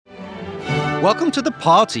Welcome to the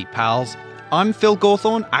party, pals. I'm Phil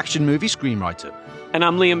Gawthorne, action movie screenwriter. And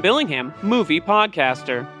I'm Liam Billingham, movie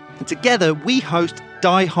podcaster. And together we host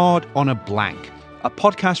Die Hard on a Blank, a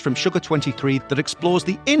podcast from Sugar 23 that explores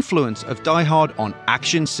the influence of Die Hard on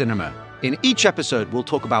action cinema. In each episode, we'll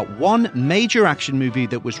talk about one major action movie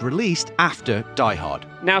that was released after Die Hard.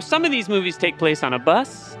 Now, some of these movies take place on a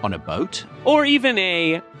bus, On a boat? or even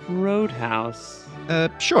a roadhouse.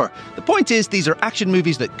 Sure. The point is, these are action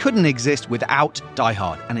movies that couldn't exist without Die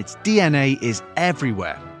Hard, and its DNA is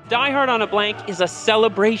everywhere. Die Hard on a Blank is a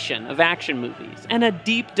celebration of action movies and a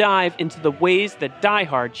deep dive into the ways that Die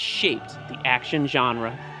Hard shaped the action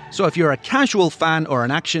genre. So if you're a casual fan or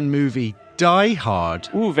an action movie Die Hard,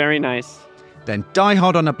 Ooh, very nice. then Die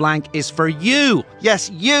Hard on a Blank is for you. Yes,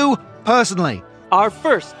 you personally. Our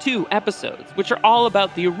first two episodes, which are all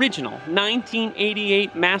about the original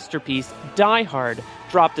 1988 masterpiece Die Hard,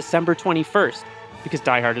 dropped December 21st, because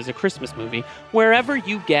Die Hard is a Christmas movie, wherever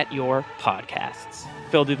you get your podcasts.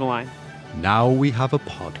 Phil, do the line. Now we have a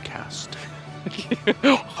podcast.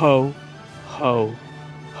 Ho, ho,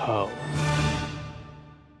 ho.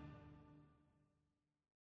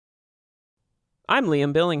 I'm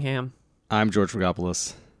Liam Billingham, I'm George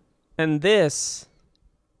Rogopoulos. and this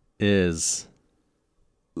Is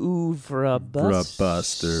Oeuvre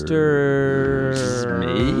Busters.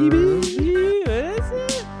 Maybe? Is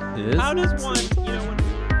it? Is How does one,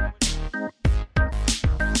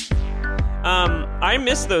 I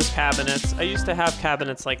miss those cabinets. I used to have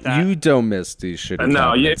cabinets like that. You don't miss these shitty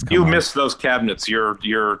No, cabinets. you Come on. miss those cabinets. You're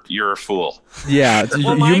a fool. Yeah,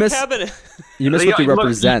 well, you my miss cabinet. you miss what they Look,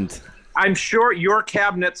 represent. I'm sure your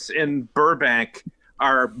cabinets in Burbank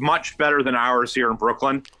are much better than ours here in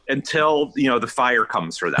Brooklyn until the fire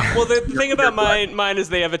comes for them. Well, the thing about mine is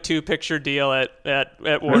they have a 2-picture deal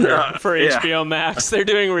at Warner for Yeah. HBO Max. They're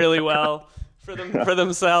doing really well for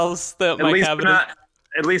themselves. At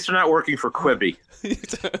least they're not working for Quibi.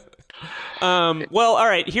 Well, all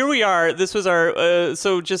right, here we are. This was our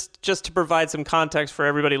so just to provide some context for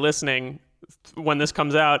everybody listening when this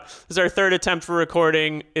comes out. This is our third attempt for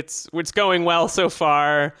recording. It's going well so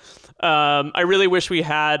far. I really wish we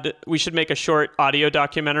should make a short audio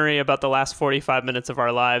documentary about the last 45 minutes of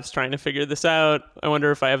our lives trying to figure this out. I wonder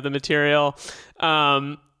if I have the material.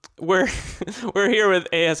 We're here with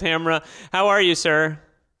A.S. Hamra. How are you, sir?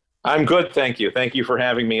 I'm good, thank you. Thank you for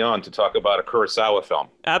having me on to talk about a Kurosawa film.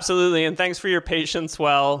 Absolutely, and thanks for your patience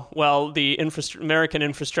while the American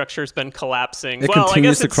infrastructure has been collapsing. It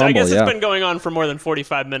continues to crumble, I guess yeah. It's been going on for more than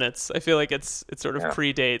 45 minutes. I feel like it sort of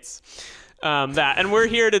predates that. And we're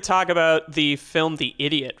here to talk about the film The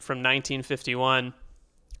Idiot from 1951.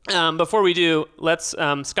 Before we do, let's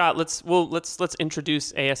introduce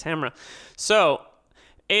A.S. Hamra. So,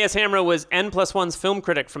 A.S. Hamra was N+1's film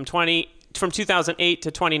critic from 2008 to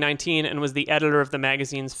 2019 and was the editor of the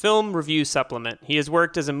magazine's Film Review Supplement. He has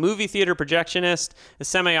worked as a movie theater projectionist, a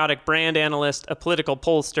semiotic brand analyst, a political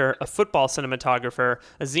pollster, a football cinematographer,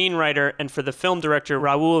 a zine writer, and for the film director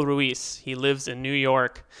Raul Ruiz. He lives in New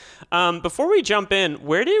York. Before we jump in,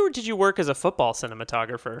 where did you work as a football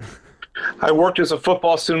cinematographer? I worked as a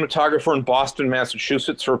football cinematographer in Boston,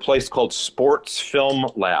 Massachusetts for a place called Sports Film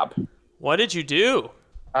Lab. What did you do?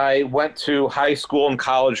 I went to high school and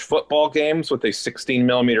college football games with a 16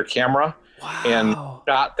 millimeter camera and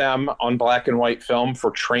shot them on black and white film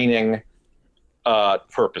for training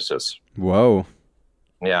purposes. Whoa.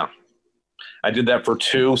 Yeah. I did that for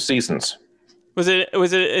 2 seasons. Was it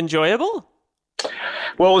enjoyable?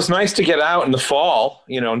 Well, it was nice to get out in the fall,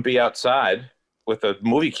 and be outside with a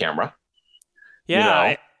movie camera.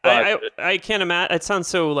 Yeah, I can't imagine. It sounds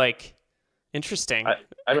so interesting.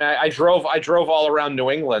 I drove all around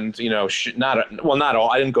New England, not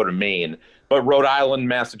all. I didn't go to Maine, but Rhode Island,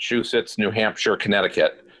 Massachusetts, New Hampshire,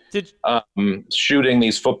 Connecticut, shooting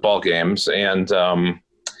these football games. And,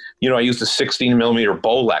 I used a 16 millimeter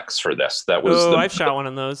Bolex for this. That was I've shot one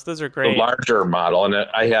of those. Those are great. The larger model. And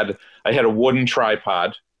I had a wooden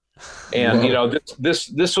tripod. And,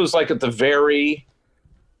 this was like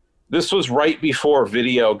this was right before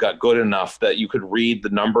video got good enough that you could read the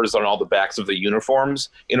numbers on all the backs of the uniforms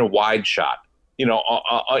in a wide shot.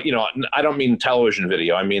 I don't mean television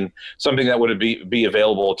video. I mean something that would be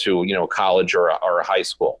available to college or a high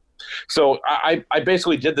school. So I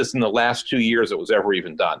basically did this in the last 2 years it was ever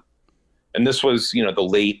even done, and this was the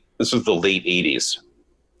late 80s.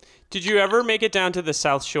 Did you ever make it down to the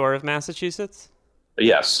South Shore of Massachusetts?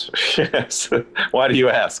 Yes. Yes. Why do you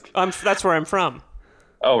ask? That's where I'm from.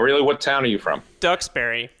 Oh, really? What town are you from?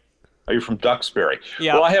 Duxbury. Are you from Duxbury?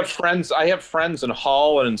 Yeah. Well, I have friends in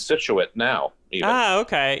Hull and in Scituate now. Even.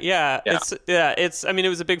 Okay. Yeah. It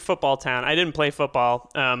was a big football town. I didn't play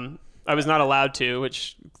football. I was not allowed to,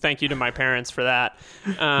 which thank you to my parents for that.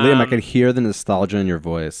 Liam, I could hear the nostalgia in your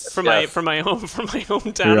voice. From my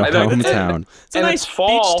hometown. Your I know, hometown. It's a nice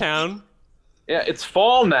beach town. Yeah, it's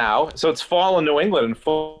fall now, so it's fall in New England, and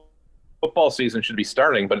football season should be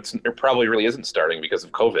starting, but it probably really isn't starting because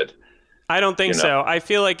of COVID. I don't think so. I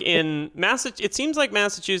feel like in it seems like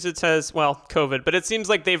Massachusetts has, well, COVID, but it seems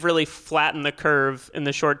like they've really flattened the curve in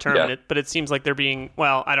the short term. Yeah. But it seems like they're being,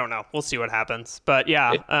 well, I don't know. We'll see what happens. But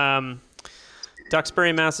yeah,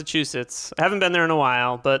 Duxbury, Massachusetts. I haven't been there in a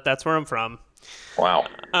while, but that's where I'm from. Wow.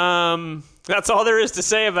 That's all there is to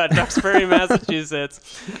say about Duxbury,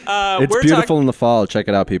 Massachusetts. It's beautiful in the fall. Check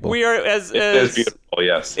it out, people. We are it is beautiful.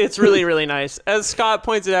 Yes, it's really, really nice. As Scott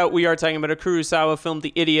pointed out, we are talking about a Kurosawa film,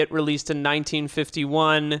 The Idiot, released in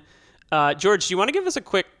 1951. George, do you want to give us a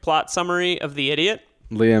quick plot summary of The Idiot?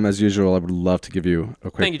 Liam, as usual, I would love to give you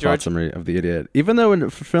a quick plot summary of The Idiot. Even though in a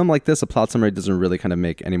film like this, a plot summary doesn't really kind of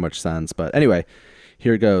make any much sense. But anyway,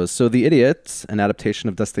 here it goes. So The Idiot, an adaptation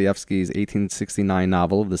of Dostoevsky's 1869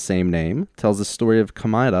 novel of the same name, tells the story of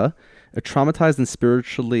Kamada, a traumatized and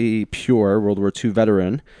spiritually pure World War II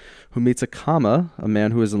veteran who meets Akama, a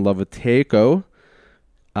man who is in love with Teiko.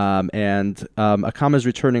 Akama is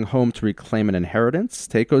returning home to reclaim an inheritance.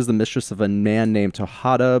 Teiko is the mistress of a man named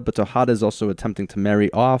Tohada, but Tohada is also attempting to marry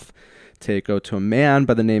off Teiko to a man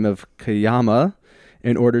by the name of Kayama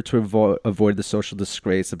in order to avoid the social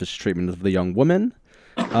disgrace of his treatment of the young woman.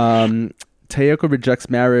 Teiko rejects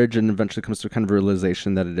marriage and eventually comes to a kind of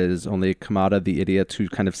realization that it is only Kamada, the idiot, who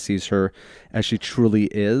kind of sees her as she truly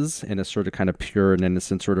is in a sort of kind of pure and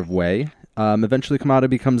innocent sort of way. Eventually, Kamada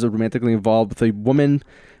becomes romantically involved with a woman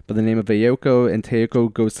by the name of Ayoko, and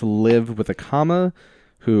Teiko goes to live with Akama,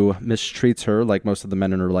 who mistreats her like most of the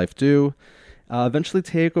men in her life do. Eventually,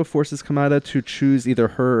 Teiko forces Kamada to choose either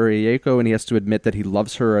her or Ayeko, and he has to admit that he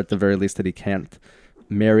loves her, or at the very least that he can't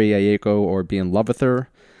marry Ayeko or be in love with her.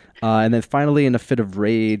 And then finally, in a fit of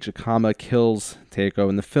rage, Akama kills Teiko,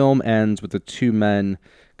 and the film ends with the two men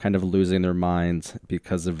kind of losing their minds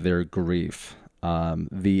because of their grief.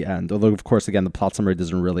 The end. Although, of course, again, the plot summary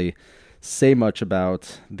doesn't really say much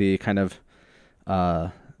about the kind of,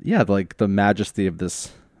 like the majesty of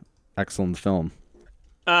this excellent film.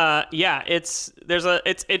 It's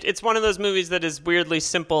one of those movies that is weirdly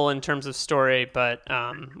simple in terms of story, but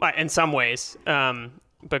in some ways,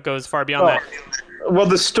 but goes far beyond that. Well,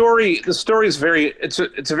 the story is very it's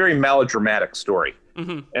a very melodramatic story,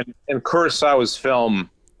 and Kurosawa's film,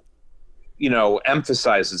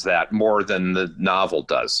 emphasizes that more than the novel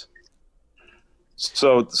does.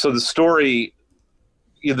 So the story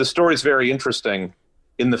is very interesting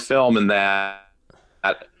in the film in that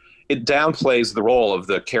it downplays the role of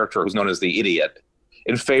the character who's known as the idiot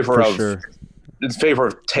in favor of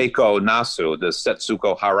Teiko Nasu, the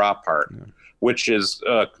Setsuko Hara part, which is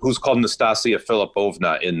who's called Nastasia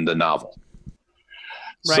Filipovna in the novel.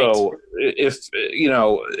 Right. So if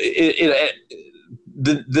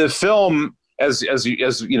the film, as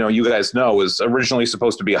you guys know, is originally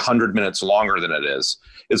supposed to be 100 minutes longer than it is.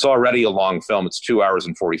 It's already a long film. It's 2 hours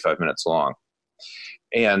and 45 minutes long,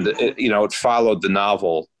 and it followed the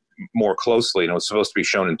novel more closely, and it was supposed to be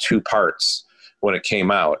shown in two parts when it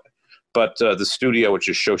came out. But the studio, which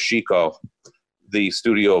is Shoshiko, the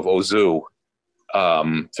studio of Ozu,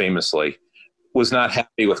 famously, was not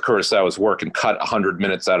happy with Kurosawa's work and cut 100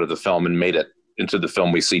 minutes out of the film and made it into the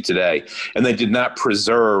film we see today. And they did not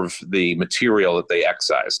preserve the material that they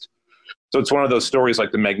excised. So it's one of those stories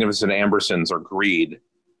like The Magnificent Ambersons or Greed,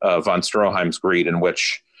 von Stroheim's Greed, in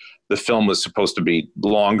which the film was supposed to be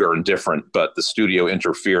longer and different, but the studio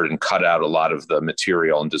interfered and cut out a lot of the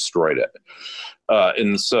material and destroyed it.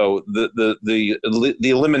 And so the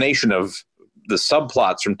elimination of the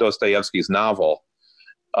subplots from Dostoevsky's novel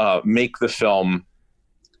make the film,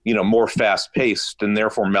 more fast-paced and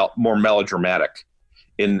therefore more melodramatic,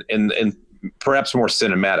 and perhaps more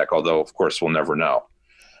cinematic. Although, of course, we'll never know.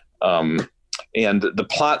 And the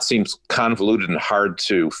plot seems convoluted and hard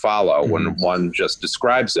to follow when one just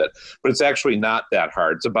describes it, but it's actually not that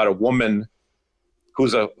hard. It's about a woman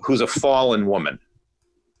who's a fallen woman,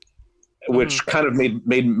 which kind of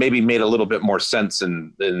made a little bit more sense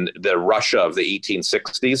in the Russia of the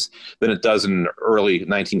 1860s than it does in early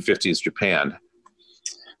 1950s Japan.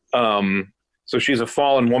 So she's a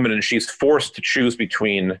fallen woman, and she's forced to choose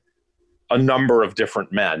between a number of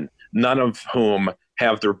different men, none of whom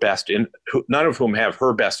have her best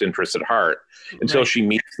interests at heart, until she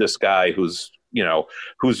meets this guy who's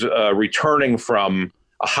returning from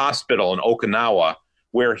a hospital in Okinawa,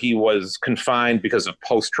 where he was confined because of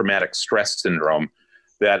post-traumatic stress syndrome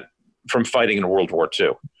from fighting in World War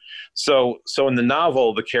II. So in the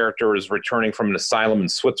novel, the character is returning from an asylum in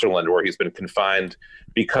Switzerland where he's been confined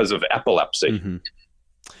because of epilepsy. Mm-hmm.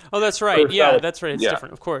 Oh, that's right. Kurosawa, Yeah, that's right. It's yeah.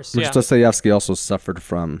 different, of course. Which Yeah. Dostoevsky also suffered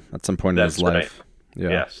from at some point in That's his life. Yeah.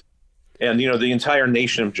 Yes. And, the entire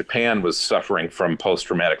nation of Japan was suffering from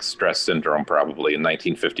post-traumatic stress syndrome probably in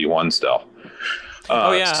 1951 still.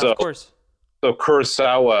 Of course. So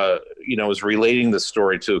Kurosawa, is relating the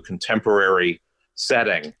story to a contemporary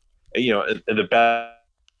setting, in the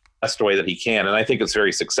best way that he can. And I think it's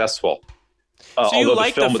very successful. So you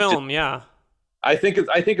like the film, yeah. I think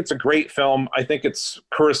it's a great film. I think it's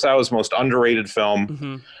Kurosawa's most underrated film.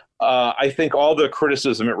 Mm-hmm. I think all the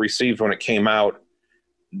criticism it received when it came out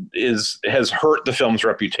has hurt the film's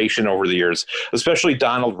reputation over the years, especially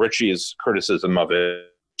Donald Ritchie's criticism of it.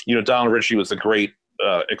 Donald Ritchie was a great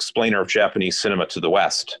explainer of Japanese cinema to the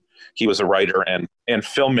West. He was a writer and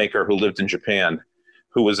filmmaker who lived in Japan,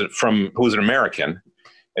 who was an American,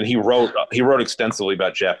 and he wrote extensively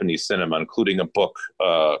about Japanese cinema, including a book.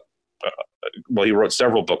 He wrote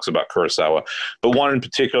several books about Kurosawa, but one in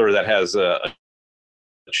particular that has a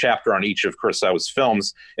chapter on each of Kurosawa's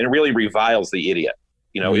films, and it really reviles The Idiot.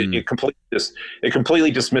 It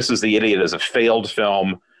completely dismisses The Idiot as a failed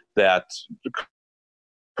film that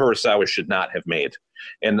Kurosawa should not have made.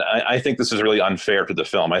 And I think this is really unfair to the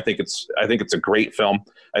film. I think it's a great film.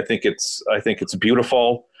 I think it's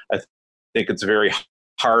beautiful. I think it's a very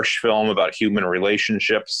harsh film about human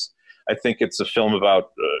relationships. I think it's a film about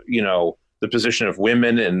the position of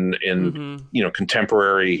women in Mm-hmm.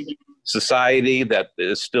 Contemporary society that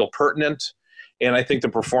is still pertinent. And I think the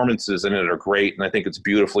performances in it are great, and I think it's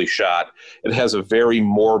beautifully shot. It has a very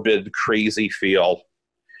morbid, crazy feel.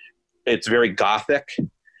 It's very gothic,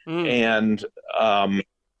 and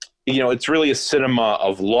it's really a cinema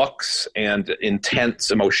of looks and intense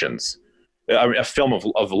emotions. A film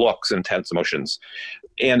of looks and intense emotions,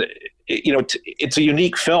 and it's a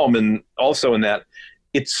unique film, and also in that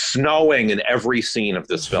it's snowing in every scene of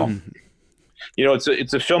this film.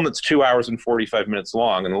 It's a film that's 2 hours and 45 minutes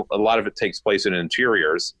long, and a lot of it takes place in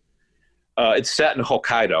interiors. It's set in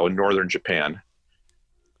Hokkaido in northern Japan,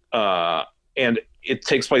 and it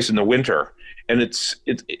takes place in the winter. And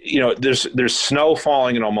there's snow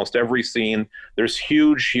falling in almost every scene. There's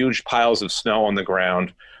huge piles of snow on the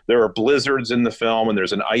ground. There are blizzards in the film, and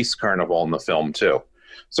there's an ice carnival in the film too.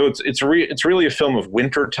 So it's really a film of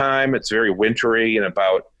winter time. It's very wintry and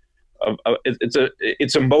about.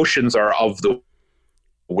 Its emotions are of the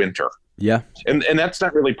winter. Yeah. And that's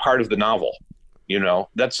not really part of the novel.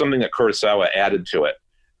 That's something that Kurosawa added to it.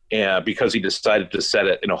 And because he decided to set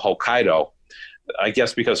it in a Hokkaido, I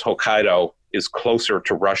guess because Hokkaido is closer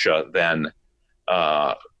to Russia than,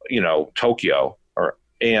 Tokyo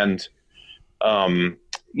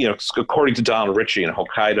according to Donald Ritchie, in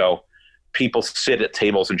Hokkaido, people sit at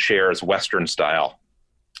tables and chairs Western style.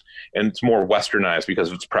 And it's more westernized because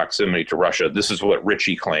of its proximity to Russia. This is what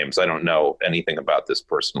Ritchie claims. I don't know anything about this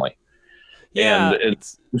personally. Yeah. And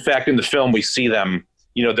in fact, in the film, we see them,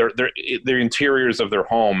 their interiors of their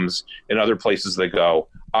homes and other places they go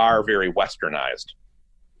are very westernized.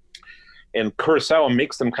 And Kurosawa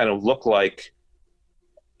makes them kind of look like,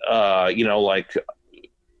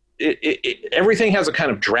 everything has a kind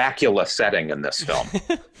of Dracula setting in this film.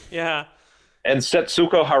 Yeah. And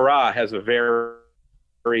Setsuko Hara has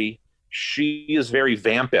she is very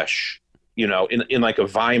vampish, in like a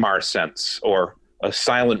Weimar sense or a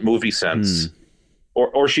silent movie sense.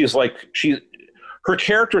 Or her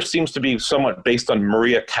character seems to be somewhat based on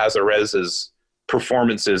Maria Casarez's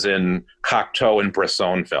performances in Cocteau and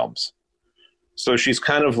Bresson films. So she's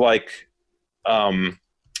kind of like, the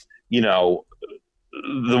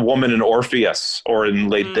woman in Orpheus or in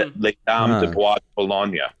Les Dames de Bois de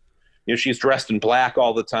Boulogne. She's dressed in black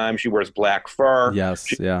all the time. She wears black fur. Yes,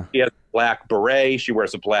 She has a black beret. She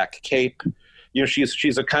wears a black cape.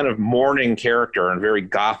 She's a kind of mourning character and very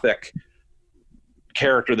gothic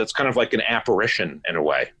character that's kind of like an apparition in a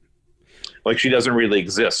way. Like she doesn't really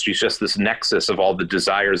exist. She's just this nexus of all the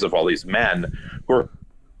desires of all these men who are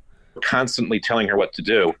constantly telling her what to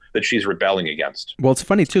do that she's rebelling against. Well, it's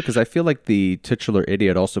funny too because I feel like the titular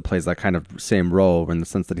idiot also plays that kind of same role in the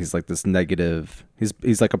sense that he's like this negative.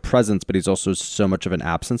 He's like a presence, but he's also so much of an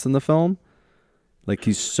absence in the film. Like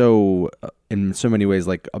he's so in so many ways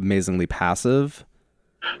like amazingly passive.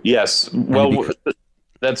 Yes, well,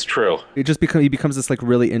 that's true. He becomes this like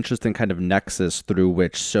really interesting kind of nexus through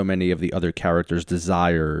which so many of the other characters'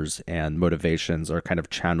 desires and motivations are kind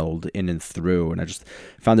of channeled in and through. And I just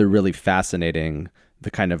found it really fascinating,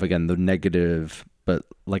 the kind of, again, the negative, but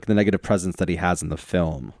like the negative presence that he has in the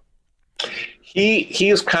film. He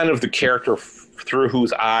is kind of the character through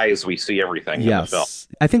whose eyes we see everything in the film.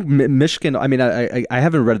 I think Mishkin, I mean, I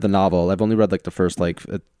haven't read the novel. I've only read like the first like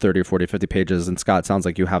 30 or 40, 50 pages. And Scott, sounds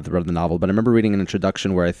like you have read the novel. But I remember reading an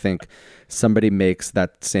introduction where I think somebody makes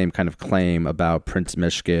that same kind of claim about Prince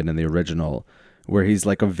Mishkin in the original, where he's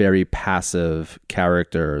like a very passive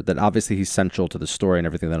character that obviously he's central to the story and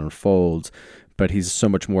everything that unfolds, but he's so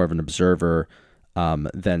much more of an observer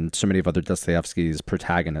than so many of other Dostoevsky's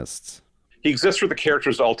protagonists. He exists where the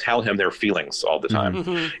characters all tell him their feelings all the time.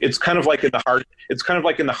 Mm-hmm. It's kind of like in the heart. It's kind of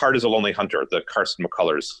like in The Heart is a Lonely Hunter, the Carson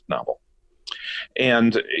McCullers novel.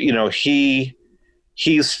 And you know, he's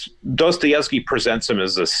Dostoevsky presents him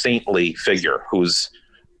as a saintly figure whose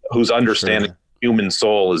understanding of the human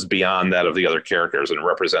soul is beyond that of the other characters, and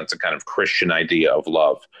represents a kind of Christian idea of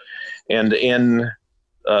love. And in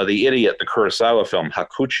The Idiot, the Kurosawa film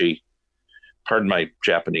Hakuchi, pardon my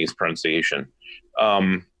Japanese pronunciation.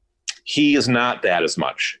 He is not that as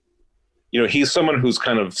much. You know, he's someone who's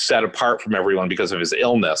kind of set apart from everyone because of his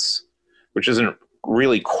illness, which isn't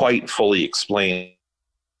really quite fully explained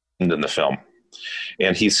in the film.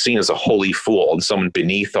 And he's seen as a holy fool and someone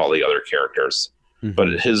beneath all the other characters. Mm-hmm.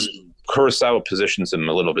 But his Kurosawa positions him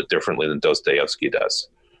a little bit differently than Dostoevsky does.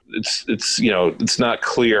 It's you know, it's not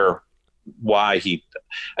clear why he.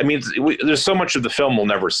 I mean, there's so much of the film we'll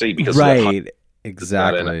never see because right,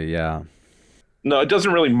 exactly, yeah. No, it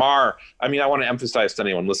doesn't really mar. I mean, I want to emphasize to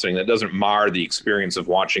anyone listening that it doesn't mar the experience of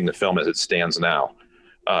watching the film as it stands now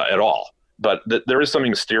at all. But there is something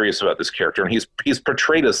mysterious about this character, and he's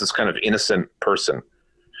portrayed as this kind of innocent person.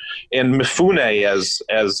 And Mifune, as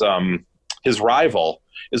his rival,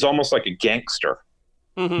 is almost like a gangster.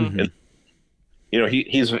 Mm-hmm. And, you know,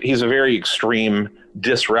 he's a very extreme,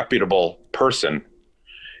 disreputable person.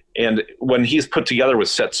 And when he's put together with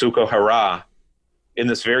Setsuko Hara in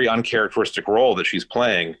this very uncharacteristic role that she's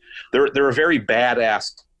playing, they're a very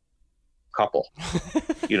badass couple.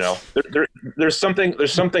 You know, there's something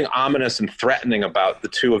ominous and threatening about the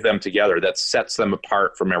two of them together that sets them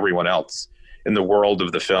apart from everyone else in the world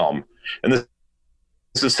of the film. And this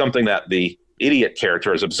is something that the idiot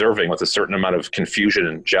character is observing with a certain amount of confusion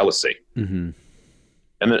and jealousy. Mm-hmm.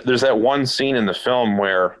 And there's that one scene in the film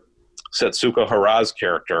where Setsuko Hara's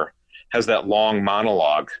character has that long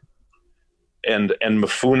monologue. And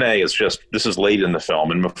Mifune is just, this is late in the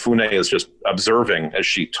film, and Mifune is just observing as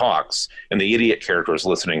she talks, and the idiot character is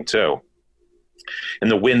listening too.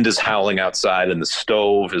 And the wind is howling outside, and the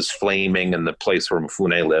stove is flaming in the place where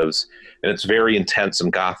Mifune lives, and it's very intense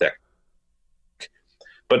and gothic.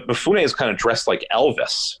 But Mifune is kind of dressed like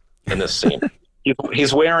Elvis in this scene.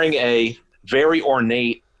 He's wearing a very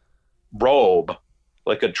ornate robe,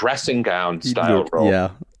 like a dressing gown style robe.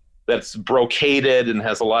 Yeah. That's brocaded and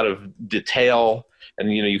has a lot of detail,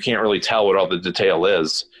 and you know, you can't really tell what all the detail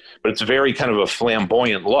is, but it's very kind of a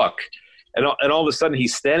flamboyant look. And all of a sudden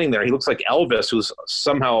he's standing there. He looks like Elvis, who's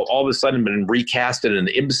somehow all of a sudden been recast in an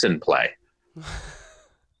Ibsen play.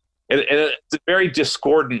 and it's a very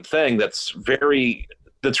discordant thing that's really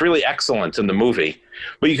excellent in the movie.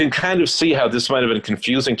 But you can kind of see how this might have been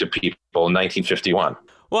confusing to people in 1951.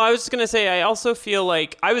 Well, I was just going to say, I also feel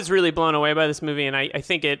like I was really blown away by this movie, and I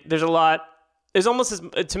think there's as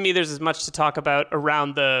much to talk about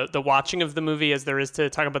around the watching of the movie as there is to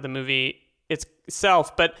talk about the movie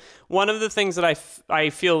itself. But one of the things that I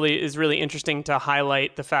feel is really interesting to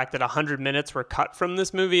highlight the fact that 100 minutes were cut from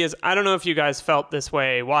this movie is, I don't know if you guys felt this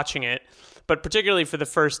way watching it, but particularly for the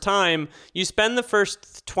first time, you spend the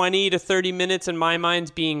first 20 to 30 minutes in my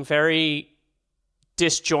mind being very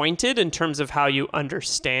disjointed in terms of how you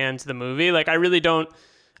understand the movie. Like, I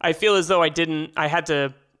feel as though I didn't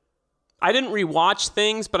rewatch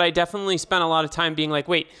things, but I definitely spent a lot of time being like,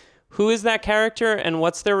 wait, who is that character and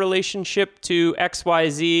what's their relationship to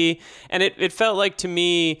XYZ? And it felt like, to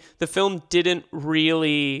me, the film didn't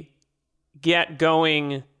really get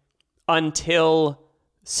going until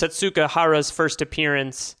Setsuko Hara's first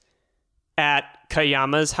appearance at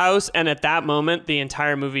Kayama's house, and at that moment the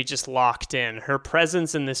entire movie just locked in. Her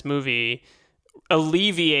presence in this movie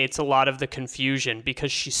alleviates a lot of the confusion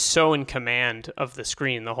because she's so in command of the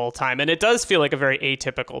screen the whole time, and it does feel like a very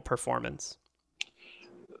atypical performance.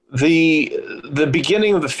 The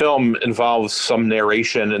beginning of the film involves some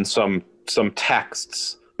narration and some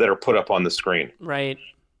texts that are put up on the screen. Right.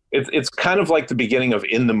 It's kind of like the beginning of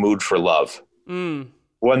In the Mood for Love.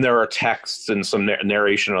 When there are texts and some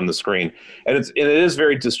narration on the screen. And it is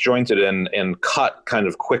very disjointed and cut kind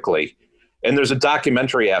of quickly. And there's a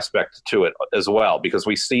documentary aspect to it as well, because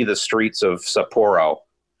we see the streets of Sapporo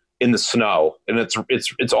in the snow, and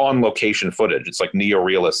it's on location footage. It's like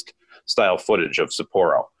neorealist style footage of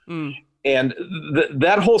Sapporo. And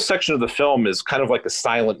that whole section of the film is kind of like a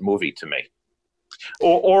silent movie to me.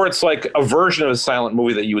 Or it's like a version of a silent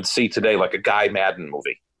movie that you would see today, like a Guy Madden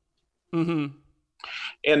movie. Mm-hmm.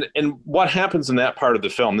 And what happens in that part of the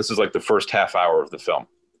film, this is like the first half hour of the film.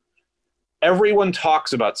 Everyone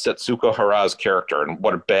talks about Setsuko Hara's character and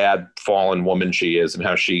what a bad fallen woman she is and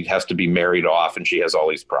how she has to be married off and she has all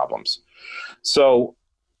these problems. So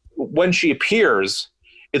when she appears,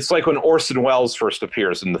 it's like when Orson Welles first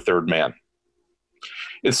appears in The Third Man.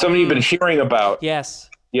 It's somebody you've been hearing about. Yes.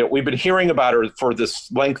 We've been hearing about her for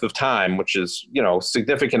this length of time, which is,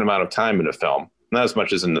 significant amount of time in a film. Not as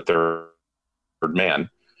much as in The Third Man.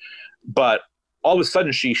 But all of a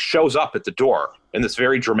sudden she shows up at the door in this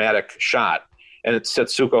very dramatic shot. And it's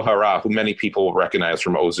Setsuko Hara, who many people will recognize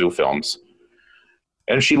from Ozu films.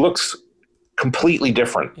 And she looks completely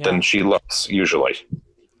different than she looks usually.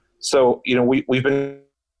 So, we've been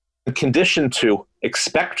conditioned to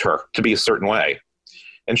expect her to be a certain way.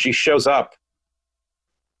 And she shows up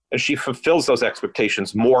and she fulfills those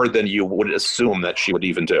expectations more than you would assume that she would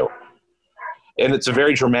even do. And it's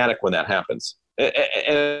very dramatic when that happens.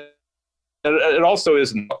 And it also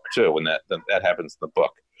is in the book, too, when that happens in the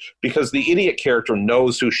book. Because the idiot character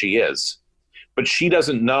knows who she is, but she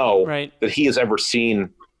doesn't know that he has ever seen.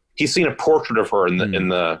 He's seen a portrait of her in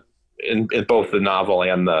both the novel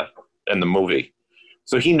and the movie.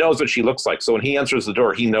 So he knows what she looks like. So when he enters the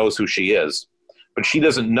door, he knows who she is, but she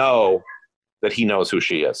doesn't know that he knows who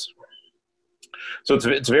she is. So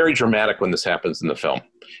it's very dramatic when this happens in the film,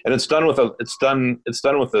 and it's done with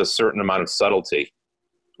a certain amount of subtlety,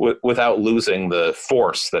 without losing the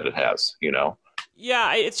force that it has.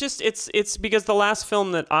 Yeah, it's because the last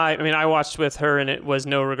film that I watched with her, and it was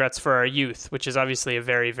No Regrets for Our Youth, which is obviously a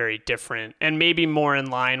very, very different and maybe more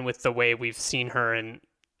in line with the way we've seen her in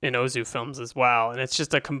Ozu films as well. And it's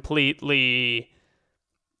just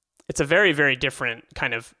it's a very, very different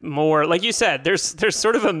kind of more, like you said, there's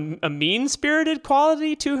sort of a mean-spirited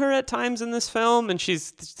quality to her at times in this film. And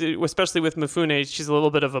she's, especially with Mifune, she's a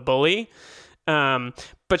little bit of a bully.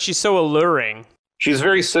 But she's so alluring. She's a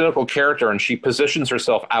very cynical character, and she positions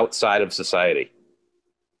herself outside of society.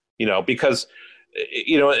 Because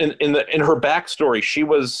in her backstory, she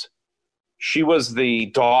was the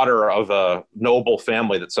daughter of a noble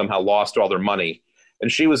family that somehow lost all their money,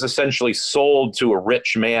 and she was essentially sold to a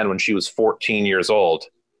rich man when she was 14 years old,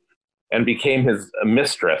 and became his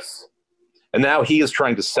mistress. And now he is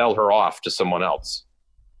trying to sell her off to someone else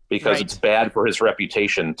because it's bad for his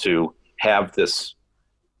reputation to have this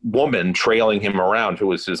woman trailing him around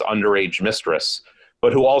who is his underage mistress,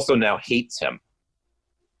 but who also now hates him.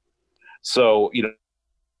 So,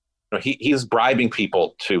 he's bribing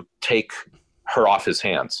people to take her off his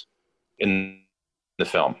hands in the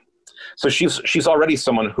film. So she's already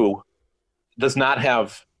someone who does not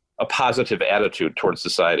have a positive attitude towards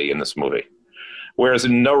society in this movie. Whereas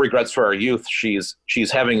in No Regrets for Our Youth, she's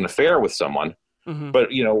having an affair with someone. Mm-hmm. But,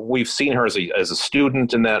 we've seen her as a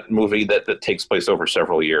student in that movie that takes place over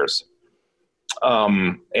several years.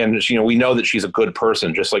 And, we know that she's a good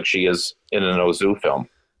person, just like she is in an Ozu film,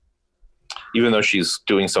 even though she's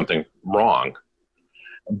doing something wrong.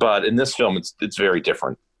 But in this film, it's very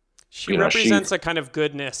different. She represents a kind of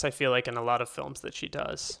goodness, I feel like, in a lot of films that she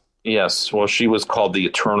does. Yes. Well, she was called the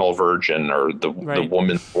Eternal Virgin, or the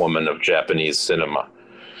woman of Japanese cinema.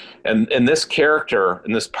 And this character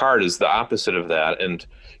in this part is the opposite of that. And,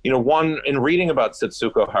 in reading about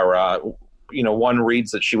Setsuko Hara, one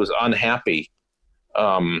reads that she was unhappy,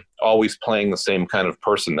 always playing the same kind of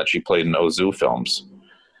person that she played in Ozu films.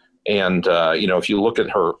 And, if you look at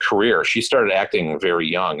her career, she started acting very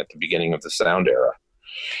young at the beginning of the sound era.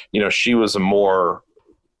 She was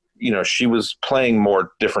she was playing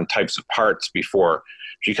more different types of parts before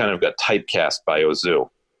she kind of got typecast by Ozu.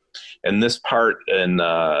 And this part in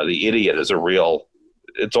The Idiot is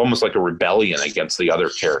it's almost like a rebellion against the other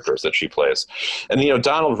characters that she plays. And,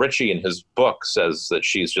 Donald Ritchie in his book says that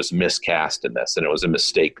she's just miscast in this, and it was a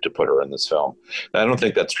mistake to put her in this film. And I don't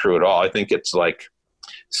think that's true at all. I think it's like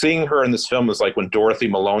seeing her in this film is like when Dorothy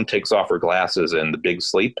Malone takes off her glasses in The Big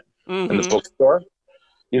Sleep in the bookstore.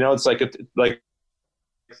 It's like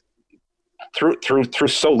through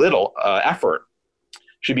so little effort,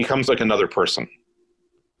 she becomes like another person.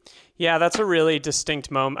 Yeah, that's a really distinct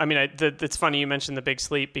moment. I mean, it's funny you mentioned The Big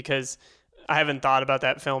Sleep, because I haven't thought about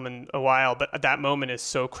that film in a while, but that moment is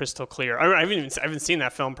so crystal clear. I haven't seen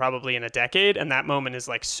that film probably in a decade, and that moment is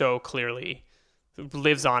like so clearly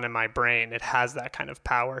lives on in my brain. It has that kind of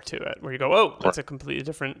power to it where you go, oh, that's a completely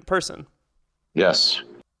different person. Yes.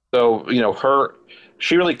 So,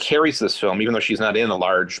 she really carries this film, even though she's not in a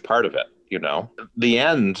large part of it. The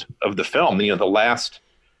end of the film, the last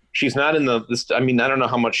she's not in this. I mean, I don't know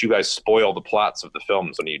how much you guys spoil the plots of the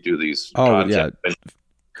films when you do these. Oh yeah,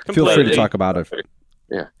 feel free to talk about it.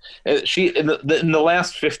 Yeah, she in the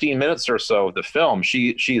last 15 minutes or so of the film,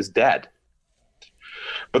 she is dead,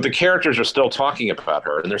 but the characters are still talking about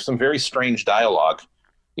her, and there's some very strange dialogue,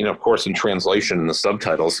 of course, in translation in the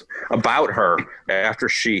subtitles about her after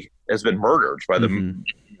she has been murdered by the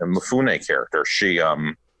Mifune character. She,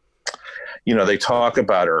 they talk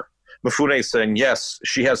about her. Mifune saying, "Yes,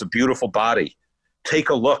 she has a beautiful body. Take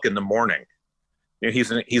a look in the morning."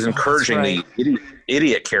 He's encouraging the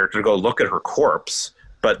idiot character to go look at her corpse,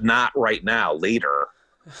 but not right now. Later,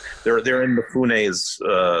 they're in Mifune's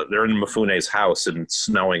house, and it's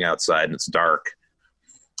snowing outside, and it's dark,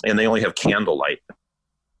 and they only have candlelight,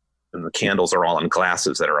 and the candles are all in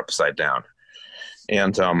glasses that are upside down.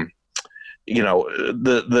 And the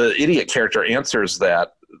idiot character answers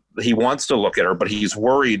that he wants to look at her, but he's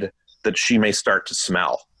worried that she may start to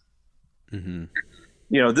smell. Mm-hmm.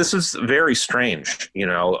 This is very strange.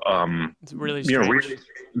 It's really strange.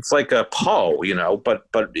 It's like a Poe, but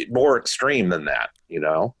more extreme than that.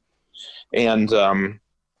 And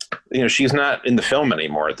she's not in the film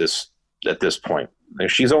anymore at this point.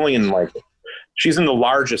 She's only in she's in the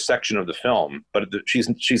largest section of the film, but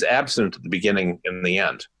she's absent at the beginning and the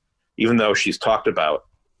end, even though she's talked about.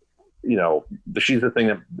 She's the thing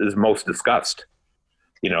that is most discussed.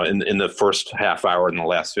 In the first half hour and the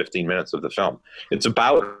last 15 minutes of the film, it's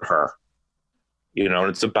about her. And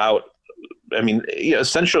it's about. I mean,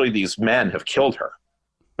 essentially, these men have killed her.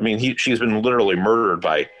 I mean, she's been literally murdered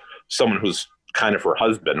by someone who's kind of her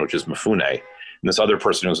husband, which is Mifune, and this other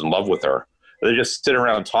person who's in love with her. They just sit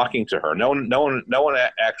around talking to her. No one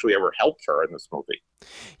actually ever helped her in this movie.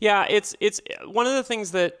 Yeah, it's one of the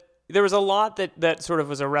things that there was a lot that sort of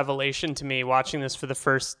was a revelation to me watching this for the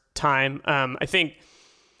first time. I think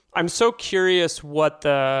I'm so curious what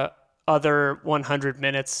the other 100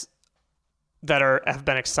 minutes that have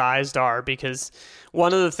been excised are, because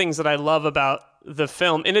one of the things that I love about the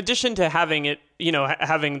film, in addition to having it,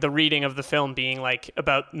 having the reading of the film being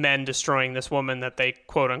about men destroying this woman that they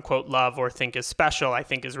quote unquote love or think is special, I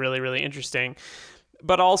think is really, really interesting.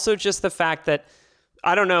 But also just the fact that,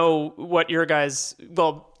 I don't know what your guys,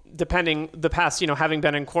 depending the past, having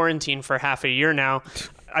been in quarantine for half a year now,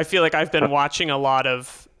 I feel like I've been watching a lot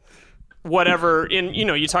of whatever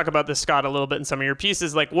you talk about this, Scott, a little bit in some of your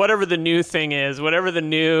pieces, whatever the new thing is, whatever the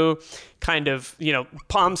new kind of,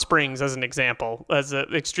 Palm Springs as an example, as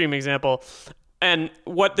an extreme example. And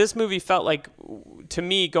what this movie felt like to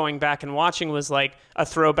me going back and watching was like a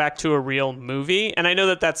throwback to a real movie. And I know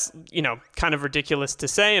that that's, kind of ridiculous to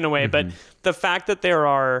say in a way, but the fact that there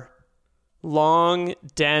are long,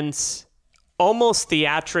 dense, almost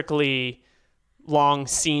theatrically long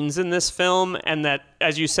scenes in this film, and that,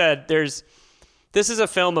 as you said, this is a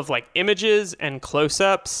film of images and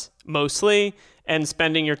close-ups mostly, and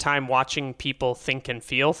spending your time watching people think and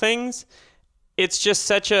feel things. It's just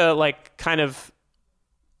such a kind of,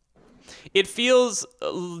 it feels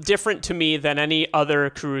different to me than any other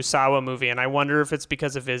Kurosawa movie, and I wonder if it's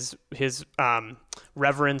because of his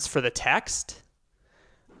reverence for the text.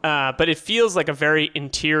 But it feels like a very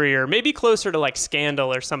interior, maybe closer to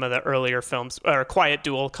Scandal or some of the earlier films, or Quiet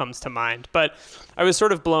Duel comes to mind. But I was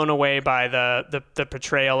sort of blown away by the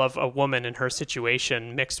portrayal of a woman in her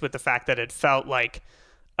situation, mixed with the fact that it felt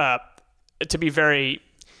to be very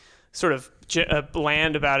sort of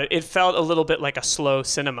bland about it. It felt a little bit like a slow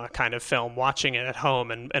cinema kind of film, watching it at home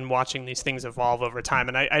and watching these things evolve over time.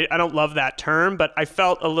 And I don't love that term, but I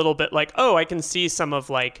felt a little bit I can see some of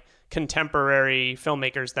contemporary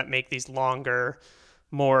filmmakers that make these longer,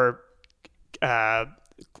 more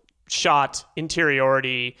shot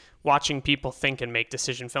interiority, watching people think and make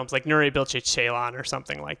decision films, like Nuri Bilge Ceylan or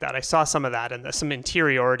something like that. I saw some of that and some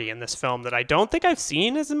interiority in this film that I don't think I've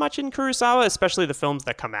seen as much in Kurosawa, especially the films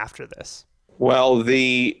that come after this. Well,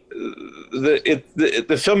 the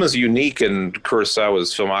film is unique in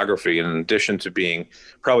Kurosawa's filmography, in addition to being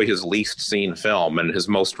probably his least seen film and his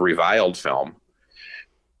most reviled film,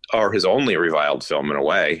 or his only reviled film in a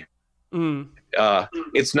way.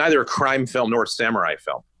 It's neither a crime film nor a samurai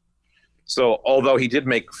film. So although he did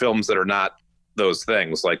make films that are not those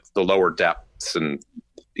things, like The Lower Depths, and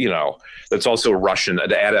that's also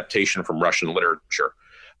an adaptation from Russian literature,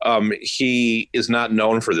 he is not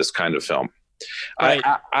known for this kind of film. Right.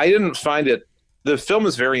 I didn't find it. The film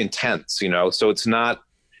is very intense, so it's not.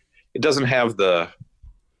 It doesn't have the.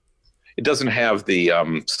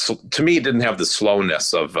 To me, it didn't have the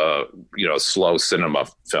slowness of slow cinema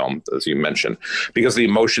film, as you mentioned, because the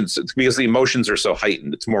emotions are so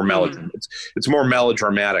heightened. It's more it's more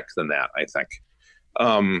melodramatic than that, I think.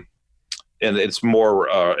 and it's more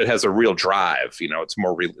it has a real drive. It's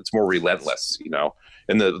more relentless.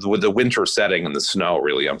 And with the winter setting and the snow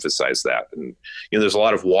really emphasize that. And there's a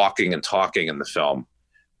lot of walking and talking in the film.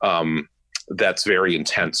 That's very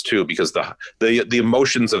intense too, because the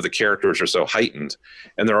emotions of the characters are so heightened,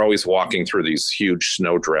 and they're always walking through these huge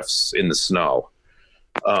snow drifts in the snow.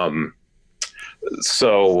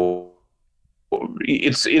 So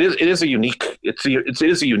it is a unique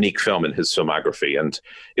film in his filmography. And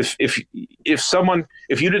if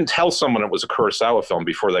you didn't tell someone it was a Kurosawa film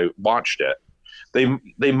before they watched it,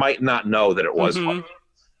 they might not know that it was one.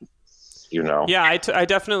 Yeah, I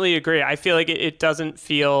definitely agree. I feel like it doesn't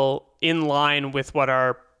feel in line with what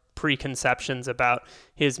our preconceptions about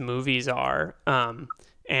his movies are.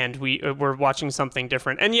 And we're watching something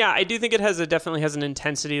different. And yeah, I do think it definitely has an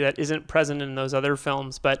intensity that isn't present in those other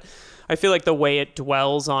films, but I feel like the way it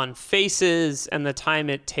dwells on faces and the time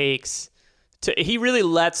it takes he really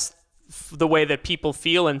lets the way that people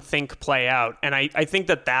feel and think play out. And I think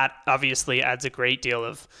that obviously adds a great deal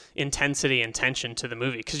of intensity and tension to the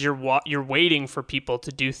movie, because you're waiting for people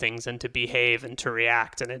to do things and to behave and to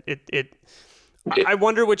react. And I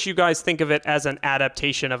wonder what you guys think of it as an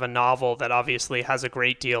adaptation of a novel that obviously has a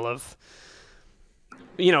great deal of,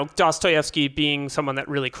 Dostoevsky being someone that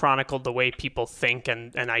really chronicled the way people think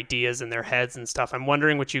and ideas in their heads and stuff. I'm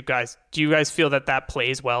wondering do you guys feel that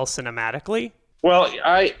plays well cinematically? Well,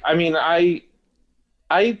 I've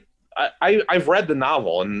read the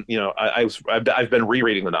novel, and I've been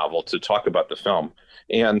rereading the novel to talk about the film.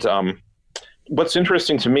 And what's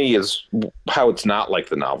interesting to me is how it's not like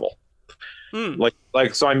the novel.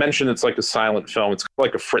 So I mentioned it's like a silent film. It's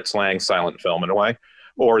like a Fritz Lang silent film in a way,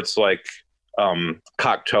 or it's like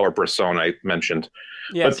Cocteau or Bresson I mentioned.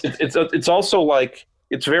 Yes. But it's also like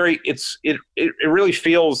it really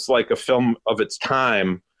feels like a film of its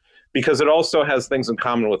time, because it also has things in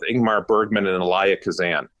common with Ingmar Bergman and Elia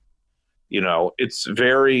Kazan. It's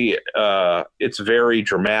very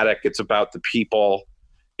dramatic. It's about the people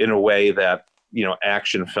in a way that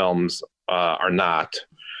action films are not.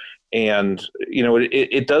 And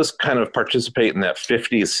it does kind of participate in that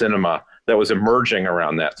 50s cinema that was emerging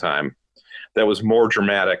around that time, that was more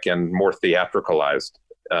dramatic and more theatricalized.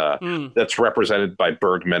 That's represented by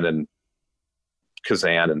Bergman and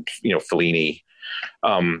Kazan and Fellini.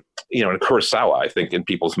 And Kurosawa, I think, in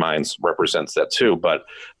people's minds represents that too. But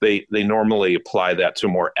they normally apply that to a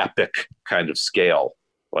more epic kind of scale,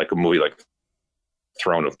 like a movie like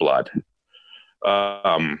Throne of Blood.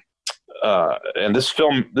 And this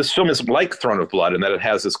film is like Throne of Blood in that it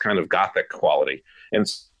has this kind of gothic quality, and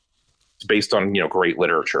it's based on great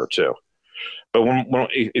literature too. But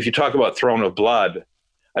if you talk about Throne of Blood,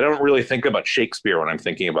 I don't really think about Shakespeare when I'm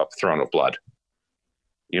thinking about Throne of Blood.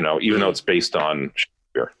 Even though it's based on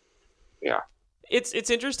Shakespeare. Yeah. It's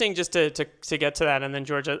interesting just to get to that, and then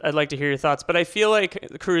George, I'd like to hear your thoughts. But I feel like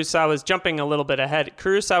Kurosawa's jumping a little bit ahead.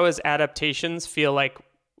 Kurosawa's adaptations feel like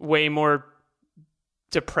way more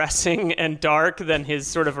depressing and dark than his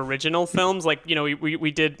sort of original films. Like,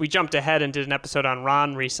 we jumped ahead and did an episode on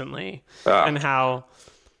Ron recently, and how,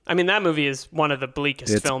 that movie is one of the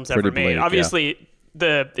bleakest films ever made. Bleak, obviously,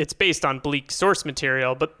 it's based on bleak source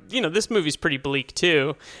material, but this movie's pretty bleak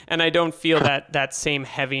too. And I don't feel that same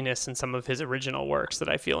heaviness in some of his original works that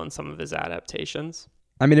I feel in some of his adaptations.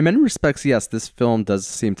 In many respects, yes, this film does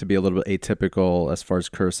seem to be a little bit atypical as far as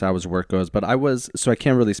Kurosawa's work goes, but I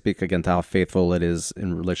can't really speak again to how faithful it is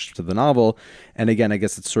in relation to the novel. And again, I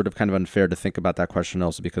guess it's sort of kind of unfair to think about that question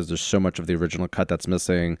also, because there's so much of the original cut that's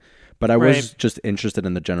missing. But I was just interested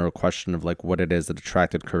in the general question of like what it is that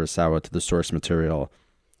attracted Kurosawa to the source material.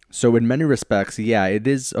 So in many respects, yeah, it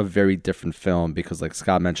is a very different film, because like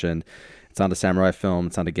Scott mentioned, it's not a samurai film,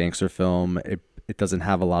 it's not a gangster film. It doesn't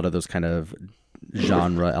have a lot of those kind of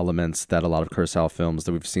genre elements that a lot of Kurosawa films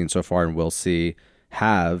that we've seen so far and will see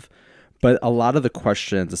have. But a lot of the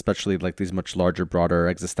questions, especially like these much larger, broader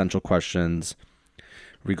existential questions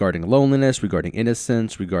regarding loneliness, regarding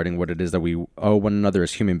innocence, regarding what it is that we owe one another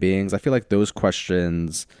as human beings, I feel like those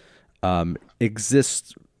questions obviously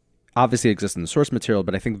exist in the source material,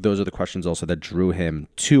 but I think those are the questions also that drew him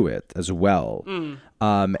to it as well.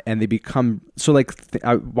 And they become so like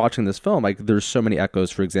watching this film, like there's so many echoes,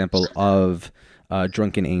 for example, of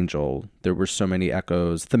Drunken Angel. There were so many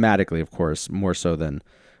echoes thematically, of course, more so than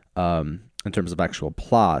in terms of actual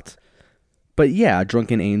plot. But yeah,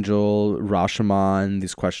 Drunken Angel, Rashomon,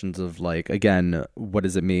 these questions of like, again, what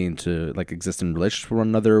does it mean to like exist in relationship with one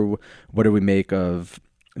another? What do we make of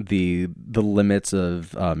the limits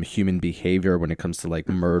of human behavior when it comes to like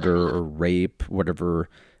murder or rape, whatever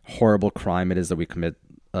horrible crime it is that we commit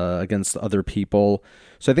against other people.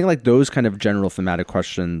 So I think like those kind of general thematic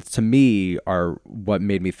questions to me are what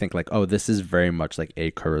made me think like, oh, this is very much like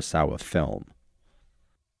a Kurosawa film.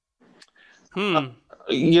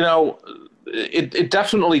 You know, it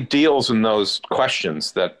definitely deals in those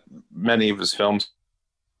questions that many of his films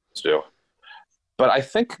do. But I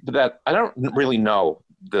think that I don't really know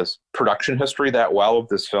this production history that well of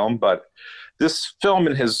this film, but this film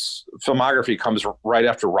in his filmography comes right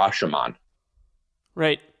after Rashomon.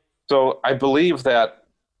 Right. So I believe that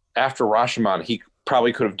after Rashomon, he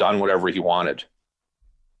probably could have done whatever he wanted,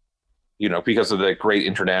 you know, because of the great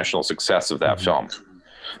international success of that film.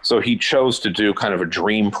 So he chose to do kind of a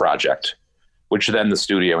dream project, which then the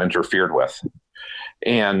studio interfered with.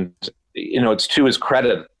 And, you know, it's to his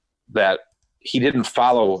credit that he didn't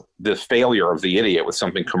follow the failure of The Idiot with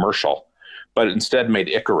something commercial, but instead made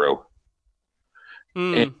Ikaru.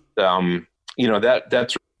 And, you know,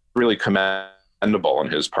 that's really commendable on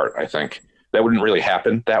his part, I think. That wouldn't really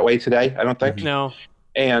happen that way today, I don't think. No.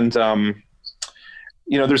 And,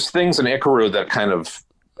 you know, there's things in Ikaru that kind of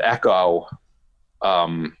echo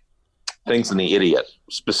things in The Idiot.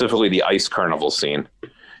 Specifically, the ice carnival scene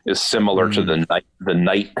is similar to the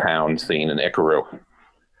night town scene in Ikaru.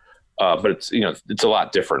 But it's, you know, it's a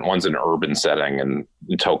lot different. One's in an urban setting and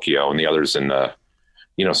in Tokyo, and the other's in the,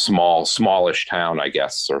 you know, smallish town, I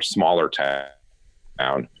guess, or smaller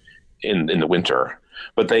town in the winter.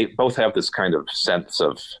 But they both have this kind of sense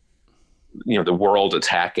of, you know, the world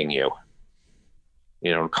attacking you,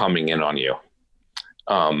 you know, coming in on you,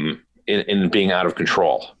 in being out of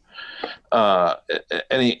control.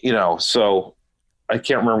 And, you know, so I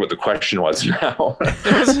can't remember what the question was now,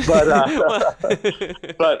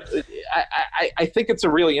 but I think it's a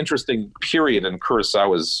really interesting period in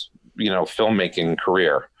Kurosawa's, you know, filmmaking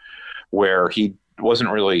career, where he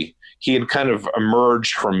had kind of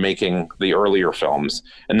emerged from making the earlier films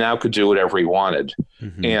and now could do whatever he wanted,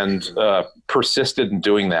 and persisted in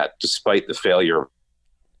doing that despite the failure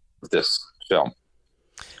of this film.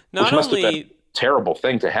 Which must have been a terrible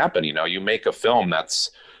thing to happen. You know, you make a film that's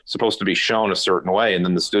supposed to be shown a certain way, and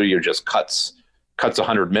then the studio just cuts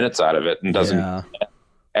 100 minutes out of it and doesn't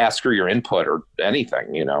ask for your input or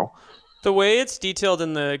anything, you know. The way it's detailed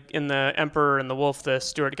in the Emperor and the Wolf, the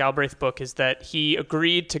Stuart Galbraith book, is that he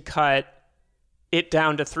agreed to cut it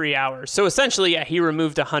down to 3 hours. So essentially, he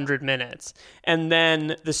removed 100 minutes, and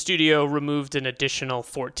then the studio removed an additional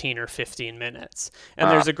 14 or 15 minutes.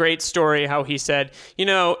 And there's a great story how he said, you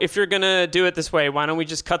know, if you're going to do it this way, why don't we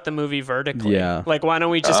just cut the movie vertically? Yeah. Like, why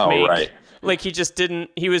don't we just like,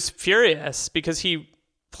 he was furious because he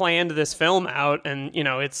planned this film out, and, you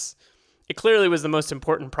know, it clearly was the most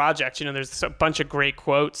important project. You know, there's a bunch of great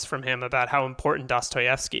quotes from him about how important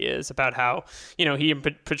Dostoevsky is, about how, you know, he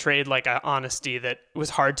portrayed like an honesty that was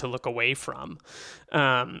hard to look away from.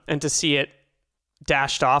 And to see it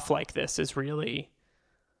dashed off like this is really,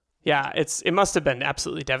 it must have been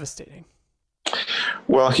absolutely devastating.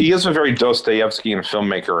 Well, he is a very Dostoevskian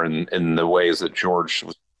filmmaker in the ways that George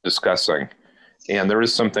was discussing. And there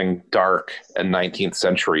is something dark and 19th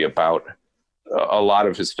century about a lot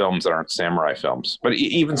of his films that aren't samurai films, but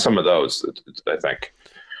even some of those, I think.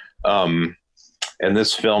 And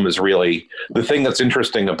this film is really, the thing that's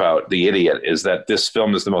interesting about The Idiot is that this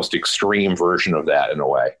film is the most extreme version of that in a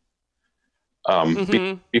way.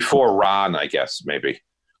 Before Ron, I guess, maybe.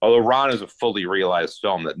 Although Ron is a fully realized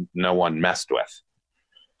film that no one messed with.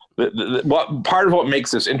 Part of what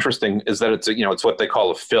makes this interesting is that it's what they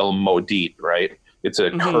call a film maudit, right? It's a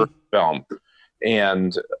cursed film.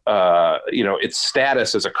 And, its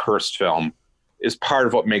status as a cursed film is part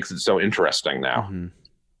of what makes it so interesting now.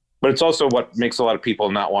 But it's also what makes a lot of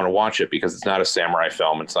people not want to watch it, because it's not a samurai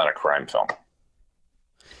film. It's not a crime film.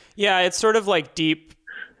 Yeah, it's sort of like deep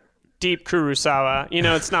Kurosawa. You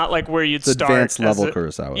know, it's not like where you'd it's start. Advanced level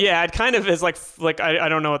Kurosawa. Yeah, it kind of is like I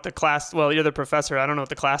don't know what the class. Well, you're the professor. I don't know what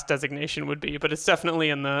the class designation would be, but it's definitely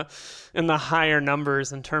in the higher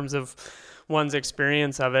numbers in terms of one's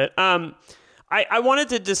experience of it. I wanted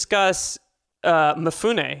to discuss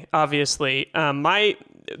Mifune, obviously,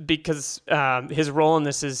 because his role in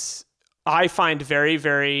this is, I find, very,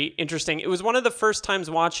 very interesting. It was one of the first times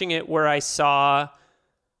watching it where I saw,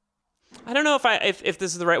 I don't know if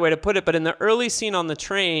this is the right way to put it, but in the early scene on the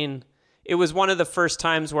train, it was one of the first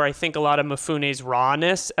times where I think a lot of Mifune's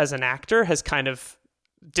rawness as an actor has kind of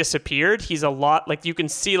disappeared. He's a lot, like, you can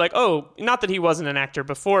see, like, oh, not that he wasn't an actor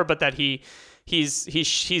before, but that he's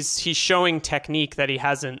showing technique that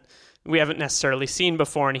we haven't necessarily seen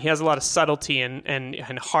before, and he has a lot of subtlety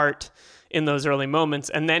and heart in those early moments.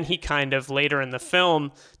 And then he kind of later in the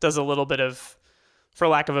film does a little bit of for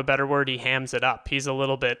lack of a better word, he hams it up. He's a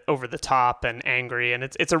little bit over the top and angry, and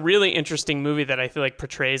it's a really interesting movie that I feel like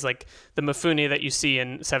portrays like the Mifune that you see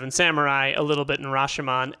in Seven Samurai, a little bit in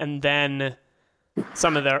Rashomon, and then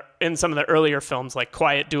some of the earlier films like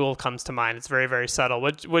Quiet Duel comes to mind. It's very, very subtle.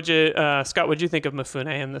 Would you, Scott? What'd you think of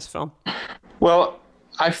Mifune in this film? Well,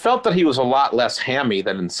 I felt that he was a lot less hammy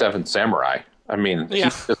than in Seven Samurai. I mean, he's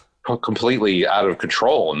just completely out of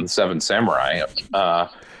control in Seven Samurai.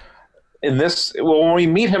 In this, well, when we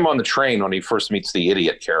meet him on the train, when he first meets the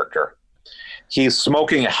idiot character, he's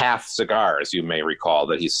smoking a half cigar, as you may recall,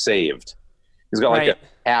 that he's saved. He's got like a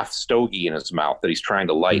half stogie in his mouth that he's trying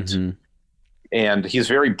to light. Mm-hmm. And he's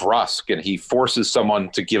very brusque, and he forces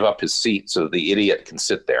someone to give up his seat so the idiot can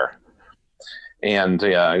sit there. And,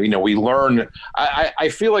 we learn, I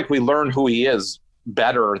feel like we learn who he is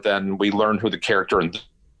better than we learn who the character in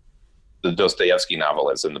the Dostoevsky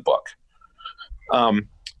novel is in the book.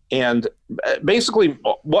 And basically,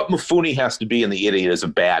 what Mifune has to be in The Idiot is a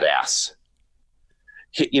badass.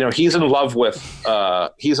 He's in love with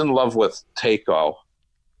Teiko.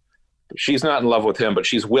 She's not in love with him, but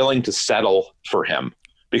she's willing to settle for him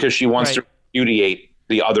because she wants to repudiate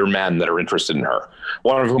the other men that are interested in her.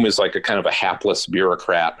 One of whom is like a kind of a hapless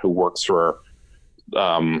bureaucrat who works for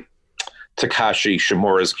Takashi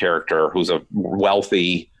Shimura's character, who's a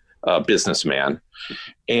wealthy businessman,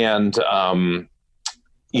 and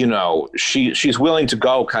she's willing to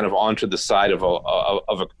go kind of onto the side of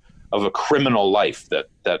a criminal life that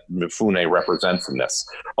Mifune represents in this.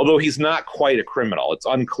 Although he's not quite a criminal, it's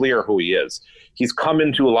unclear who he is. He's come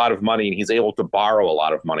into a lot of money, and he's able to borrow a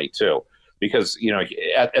lot of money too, because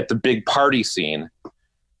at the big party scene,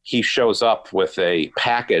 he shows up with a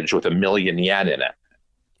package with 1 million yen in it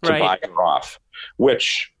to buy her off,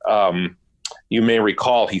 which you may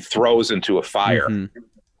recall he throws into a fire. Mm-hmm.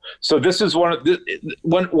 So this is one of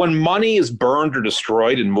when money is burned or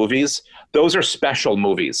destroyed in movies, those are special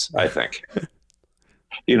movies, I think.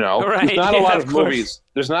 There's not a lot of movies.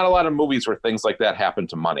 There's not a lot of movies where things like that happen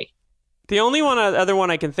to money. The only other one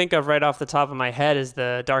I can think of right off the top of my head is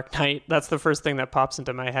The Dark Knight. That's the first thing that pops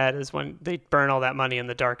into my head is when they burn all that money in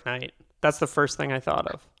The Dark Knight. That's the first thing I thought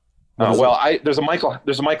of. There's a Michael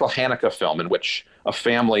Haneke film in which a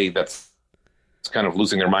family that's kind of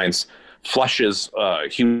losing their minds flushes a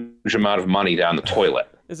huge amount of money down the toilet.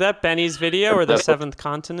 Is that Benny's Video or The Seventh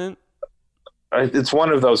Continent? It's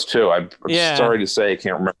one of those two. I'm sorry to say, I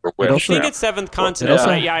can't remember which. I think it's Seventh Continent.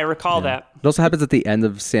 I recall that. It also happens at the end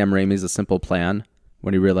of Sam Raimi's A Simple Plan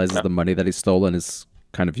when he realizes the money that he's stolen is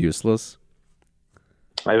kind of useless.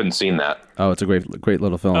 I haven't seen that. Oh, it's a great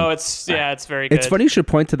little film. Oh, it's very good. It's funny you should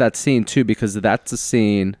point to that scene too, because that's a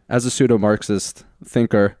scene, as a pseudo-Marxist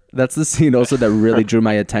thinker, that's the scene also that really drew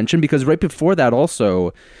my attention, because right before that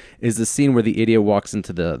also is the scene where the idiot walks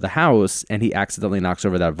into the house and he accidentally knocks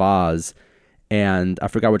over that vase, and I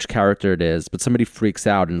forgot which character it is, but somebody freaks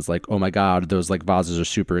out and is like, oh my god, those like vases are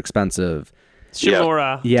super expensive.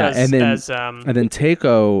 Shimura. And then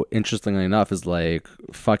Teiko, interestingly enough, is like,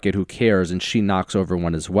 fuck it, who cares? And she knocks over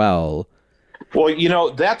one as well.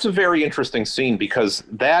 Well, that's a very interesting scene, because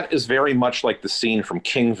that is very much like the scene from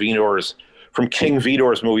King Vidor's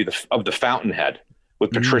movie of The Fountainhead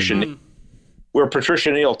with Patricia Neal, where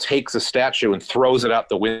Patricia Neal takes a statue and throws it out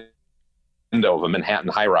the window of a Manhattan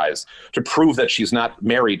high-rise to prove that she's not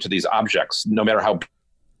married to these objects, no matter how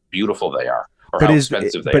beautiful they are. How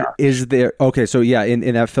expensive they are. Is there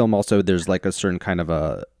in that film also there's like a certain kind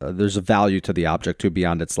of there's a value to the object too,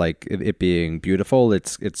 beyond it's like it being beautiful.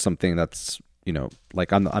 It's something that's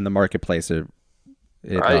like on the marketplace. I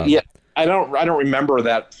don't remember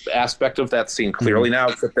that aspect of that scene clearly now,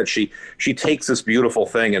 except that she takes this beautiful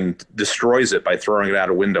thing and destroys it by throwing it out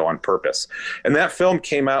a window on purpose. And that film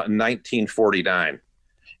came out in 1949.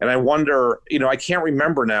 And I wonder, I can't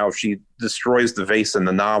remember now if she destroys the vase in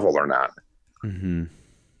the novel or not. Mm-hmm.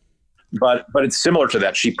 But it's similar to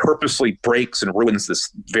that. She purposely breaks and ruins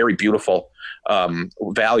this very beautiful,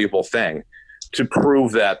 valuable thing to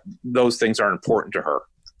prove that those things are important to her.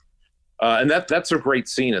 And that's a great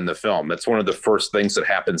scene in the film. That's one of the first things that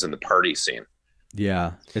happens in the party scene.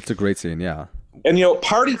 Yeah, it's a great scene. Yeah. And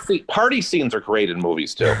party scenes are great in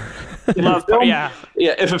movies too.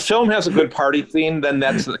 If a film has a good party scene, then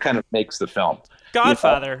that's what kind of makes the film.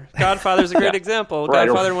 Godfather. Godfather's a great example.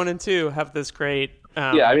 Godfather 1 and 2 have this great.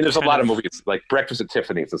 There's a lot of movies like Breakfast at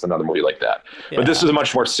Tiffany's is another movie like that. Yeah. But this is a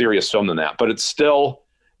much more serious film than that. But it's still,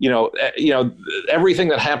 everything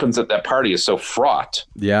that happens at that party is so fraught.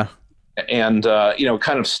 Yeah. And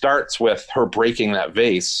kind of starts with her breaking that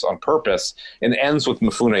vase on purpose and ends with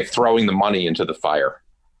Mifune throwing the money into the fire.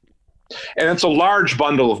 And it's a large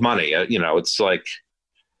bundle of money. It's like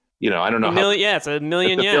I don't know it's $1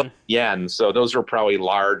 million it's yen. yen. So those are probably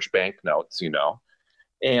large banknotes,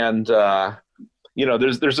 and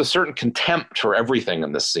there's a certain contempt for everything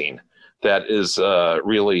in this scene that is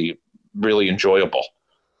really, really enjoyable,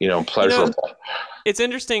 pleasurable. It's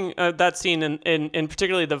interesting, that scene, and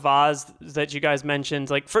particularly the vase that you guys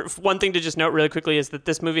mentioned. Like, for one thing to just note really quickly is that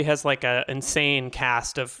this movie has like an insane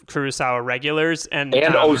cast of Kurosawa regulars and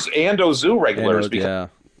Ozu regulars. Yeah.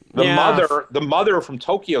 The mother from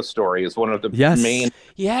Tokyo Story is one of the main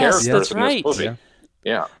characters that's in right. this movie.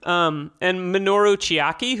 Yeah. And Minoru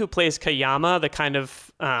Chiaki, who plays Kayama, the kind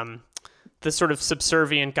of the sort of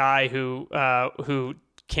subservient guy who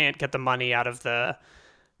can't get the money out of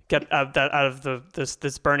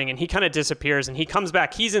this burning, and he kind of disappears, and he comes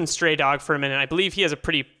back. He's in Stray Dog for a minute. I believe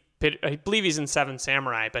I believe he's in Seven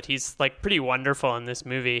Samurai, but he's like pretty wonderful in this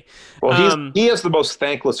movie. Well, he has the most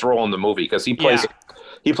thankless role in the movie because he plays a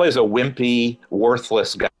wimpy,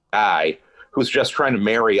 worthless guy who's just trying to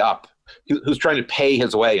marry up, who's trying to pay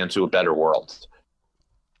his way into a better world.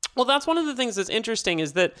 Well, that's one of the things that's interesting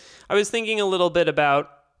is that I was thinking a little bit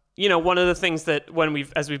about, one of the things that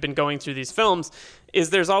as we've been going through these films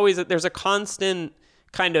is there's a constant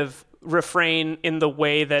kind of refrain in the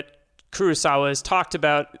way that Kurosawa is talked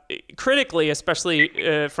about critically,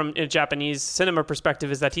 especially from a Japanese cinema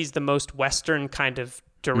perspective, is that he's the most Western kind of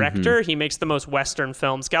director. Mm-hmm. He makes the most Western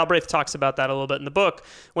films. Galbraith talks about that a little bit in the book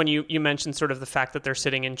when you mentioned sort of the fact that they're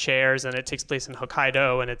sitting in chairs and it takes place in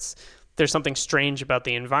Hokkaido and there's something strange about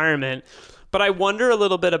the environment. But I wonder a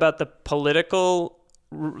little bit about the political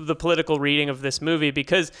reading of this movie,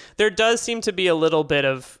 because there does seem to be a little bit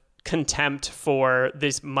of contempt for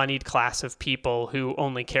this moneyed class of people who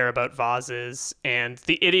only care about vases, and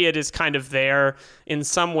the idiot is kind of there in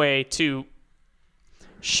some way to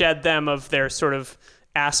shed them of their sort of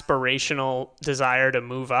aspirational desire to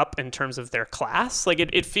move up in terms of their class. Like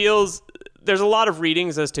it feels there's a lot of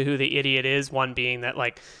readings as to who the idiot is, one being that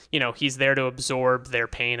he's there to absorb their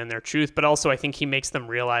pain and their truth, but also I think he makes them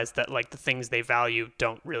realize that the things they value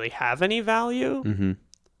don't really have any value. Mm-hmm.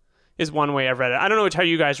 Is one way I've read it. I don't know how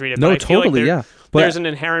you guys read it, but I feel like there's an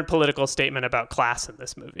inherent political statement about class in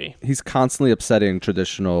this movie. He's constantly upsetting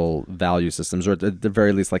traditional value systems, or at the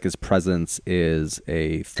very least, his presence is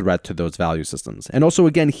a threat to those value systems. And also,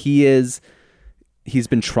 again, he's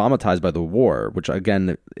been traumatized by the war, which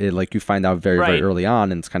again, you find out very, very early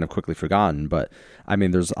on, and it's kind of quickly forgotten. But I mean,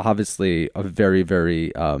 there's obviously a very,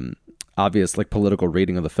 very obvious political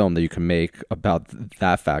reading of the film that you can make about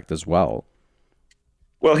that fact as well.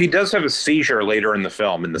 Well, he does have a seizure later in the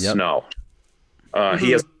film in the snow.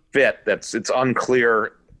 He has a fit it's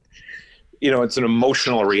unclear. It's an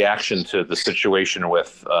emotional reaction to the situation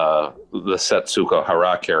with the Setsuko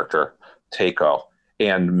Hara character, Teiko,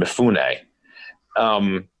 and Mifune.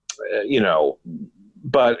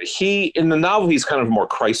 But in the novel, he's kind of more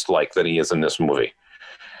Christ-like than he is in this movie.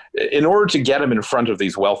 In order to get him in front of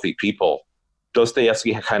these wealthy people,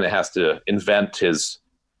 Dostoevsky kind of has to invent his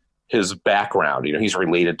background. He's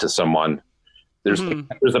related to someone. There's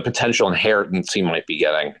a potential inheritance he might be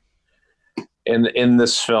getting. And in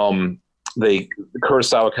this film,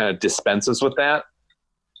 Kurosawa kind of dispenses with that.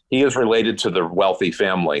 He is related to the wealthy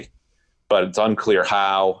family, but it's unclear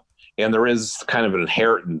how. And there is kind of an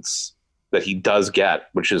inheritance that he does get,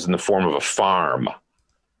 which is in the form of a farm.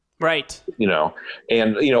 Right.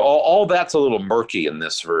 All that's a little murky in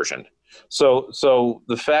this version. So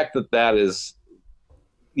the fact that is,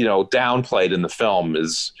 downplayed in the film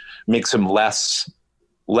makes him less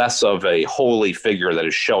of a holy figure that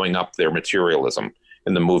is showing up their materialism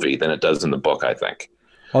in the movie than it does in the book, I think.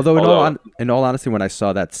 Although in all honesty, when I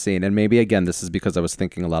saw that scene, and maybe again this is because I was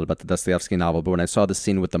thinking a lot about the Dostoevsky novel, but when I saw the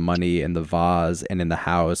scene with the money and the vase and in the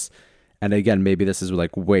house, and again maybe this is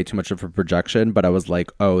way too much of a projection, but I was like,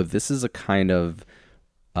 oh, this is a kind of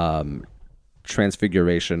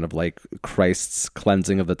transfiguration of Christ's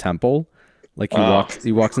cleansing of the temple.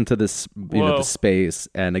 He walks into this this space,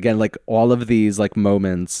 and again all of these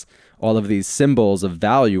moments, all of these symbols of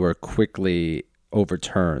value are quickly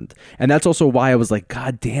overturned. And that's also why I was like,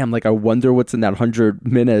 god damn, I wonder what's in that 100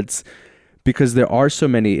 minutes, because there are so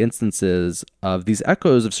many instances of these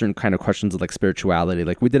echoes of certain kind of questions of spirituality.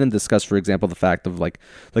 We didn't discuss, for example, the fact of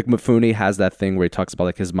Mifune has that thing where he talks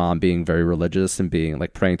about his mom being very religious and being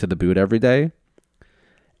praying to the Buddha every day.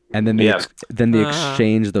 And then they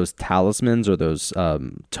exchange those talismans or those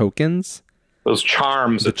tokens, those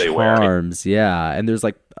charms that they wear. Charms, yeah. And there's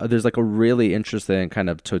a really interesting kind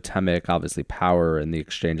of totemic, obviously, power in the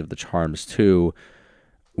exchange of the charms too,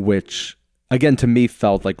 which again to me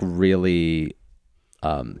felt really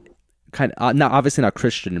kind of not obviously not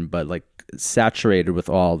Christian, but like saturated with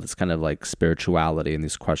all this kind of like spirituality and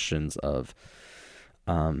these questions of,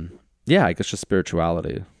 I guess just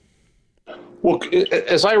spirituality. Well,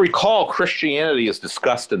 as I recall, Christianity is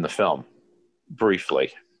discussed in the film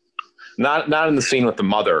briefly. Not in the scene with the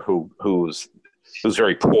mother who's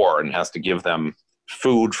very poor and has to give them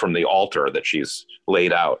food from the altar that she's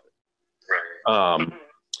laid out.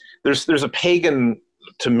 There's a pagan,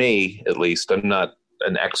 to me at least. I'm not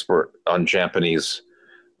an expert on Japanese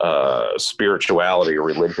spirituality or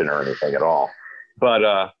religion or anything at all,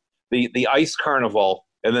 but the ice carnival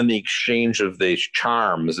and then the exchange of these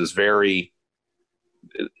charms is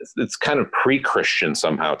it's kind of pre-Christian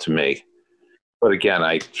somehow to me. But again,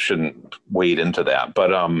 I shouldn't wade into that.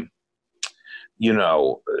 But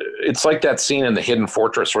it's like that scene in The Hidden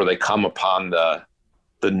Fortress where they come upon the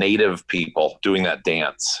native people doing that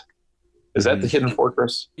dance. Is that The Hidden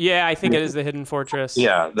Fortress? Yeah, I think it is The Hidden Fortress.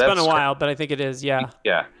 Yeah, it's been a while, but I think it is. Yeah.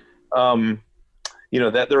 Yeah.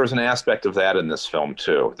 That there was an aspect of that in this film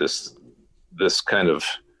too. This kind of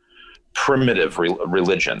primitive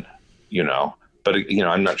religion, But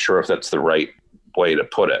I'm not sure if that's the right way to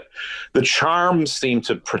put it. The charms seem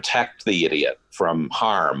to protect the idiot from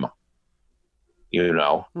harm.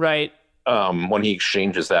 Right. When he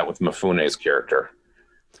exchanges that with Mifune's character.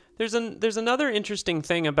 There's another interesting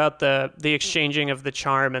thing about the exchanging of the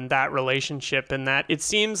charm and that relationship, and that it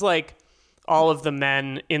seems like all of the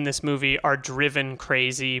men in this movie are driven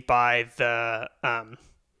crazy by the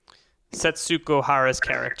Setsuko Hara's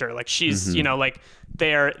character. Like she's, like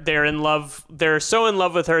they're in love. They're so in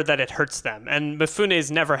love with her that it hurts them. And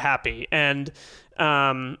Mifune's never happy. And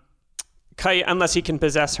unless he can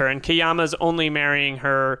possess her. And Kayama's only marrying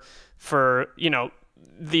her for,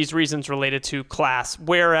 these reasons related to class.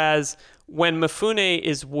 Whereas when Mifune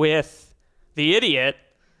is with the idiot,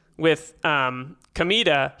 with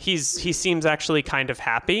Kamida, he seems actually kind of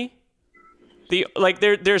happy.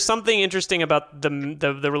 There's something interesting about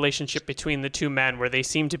the relationship between the two men where they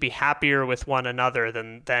seem to be happier with one another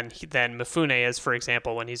than Mifune is, for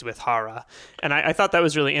example, when he's with Hara. And I thought that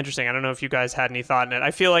was really interesting. I don't know if you guys had any thought in it.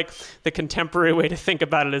 I feel like the contemporary way to think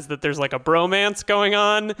about it is that there's like a bromance going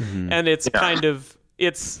on, and it's kind of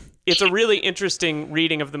it's a really interesting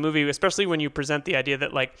reading of the movie, especially when you present the idea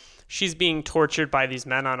that like she's being tortured by these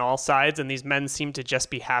men on all sides, and these men seem to just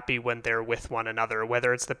be happy when they're with one another,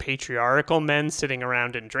 whether it's the patriarchal men sitting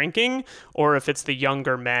around and drinking, or if it's the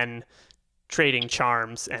younger men trading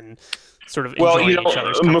charms and sort of enjoying each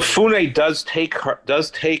other's company. Mifune does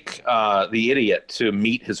take the idiot to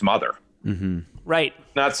meet his mother. Mm-hmm. Right.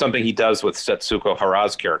 Not something he does with Setsuko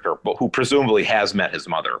Hara's character, but who presumably has met his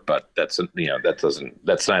mother. But that's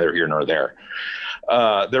neither here nor there.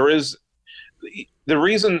 There is the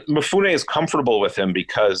reason Mifune is comfortable with him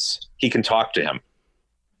because he can talk to him.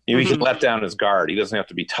 He can let down his guard. He doesn't have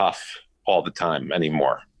to be tough all the time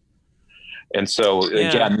anymore. And so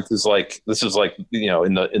again, this is like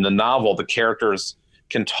in the novel, the characters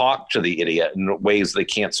can talk to the idiot in ways they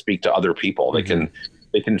can't speak to other people. They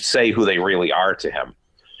can say who they really are to him.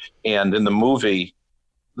 And in the movie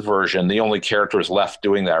version, the only characters left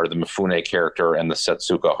doing that are the Mifune character and the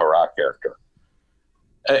Setsuko Hara character.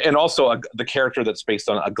 And also the character that's based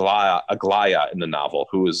on Aglaya in the novel,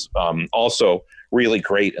 who is also really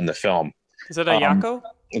great in the film. Is it Ayako?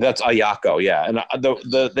 That's Ayako, yeah. And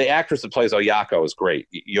the actress that plays Ayako is great.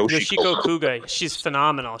 Yoshiko Kuga. She's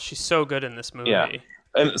phenomenal. She's so good in this movie. Yeah.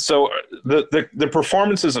 And so the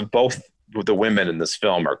performances of both the women in this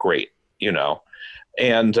film are great,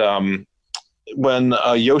 and when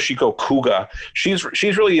Yoshiko Kuga, she's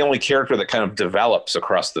really the only character that kind of develops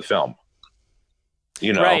across the film.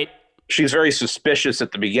 Right. She's very suspicious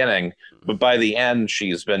at the beginning, but by the end,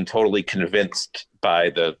 she's been totally convinced by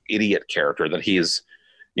the idiot character that he's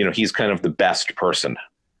kind of the best person.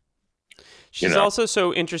 She's also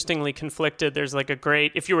so interestingly conflicted. There's like a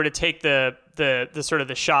great, if you were to take the sort of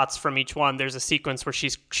the shots from each one, there's a sequence where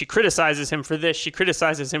she criticizes him for this, she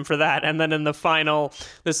criticizes him for that, and then in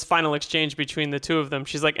this final exchange between the two of them,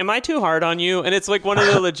 she's like, "Am I too hard on you?" And it's like one of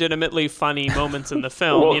the legitimately funny moments in the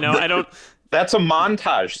film. Well, That's a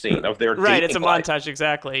montage scene of their right. It's a life. Montage,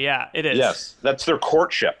 exactly. Yeah, it is. Yes, that's their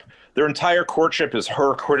courtship. Their entire courtship is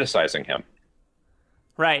her criticizing him.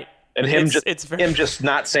 Right. And him just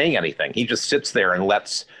not saying anything. He just sits there and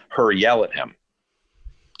lets her yell at him.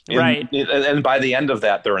 Right. And by the end of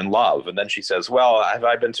that, they're in love. And then she says, "Well, have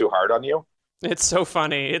I been too hard on you?" It's so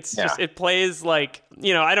funny. It's just, it plays like,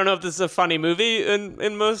 I don't know if this is a funny movie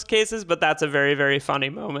in most cases, but that's a very, very funny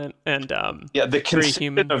moment. And the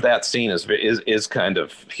conceit of that scene is kind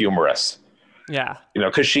of humorous. Yeah.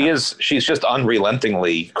 Because she's just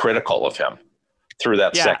unrelentingly critical of him through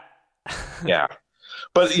that section. Yeah.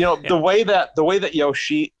 But the way that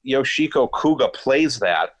Yoshiko Kuga plays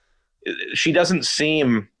that, she doesn't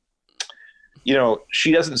seem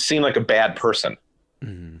like a bad person.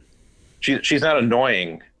 Mm-hmm. She's not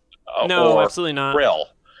annoying. No, or absolutely not. Real.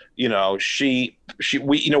 She's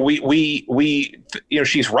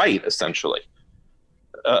right essentially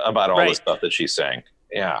about all the stuff that she's saying.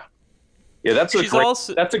 Yeah. Yeah, that's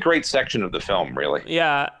a great section of the film, really.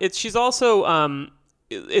 Yeah, she's also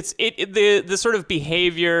the sort of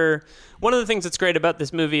behavior. One of the things that's great about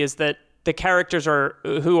this movie is that the characters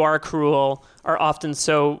who are cruel are often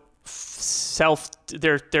so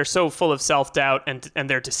they're so full of self-doubt and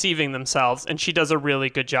they're deceiving themselves, and she does a really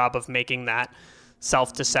good job of making that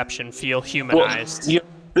self-deception feel humanized.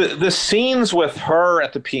 Well, the scenes with her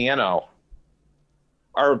at the piano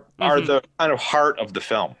are the kind of heart of the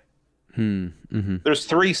film. Mm-hmm. There's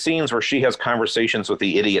 3 scenes where she has conversations with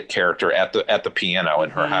the idiot character at the piano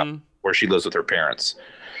in her house where she lives with her parents,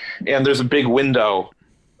 and there's a big window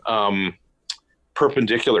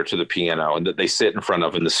perpendicular to the piano and that they sit in front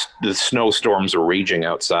of, and the snowstorms are raging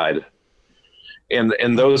outside,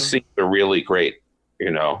 and those scenes are really great.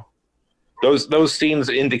 Those scenes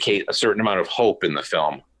indicate a certain amount of hope in the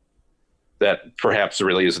film that perhaps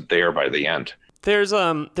really isn't there by the end. There's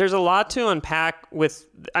a lot to unpack with.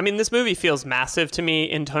 I mean, this movie feels massive to me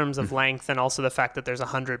in terms of length, and also the fact that there's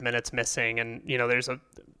 100 minutes missing, and there's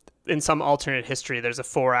in some alternate history, there's a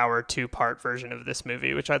 4-hour 2-part version of this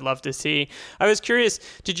movie, which I'd love to see. I was curious,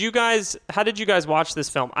 how did you guys watch this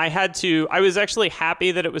film? I was actually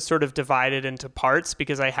happy that it was sort of divided into parts,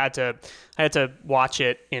 because I had to watch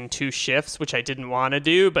it in 2 shifts, which I didn't want to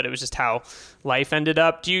do, but it was just how life ended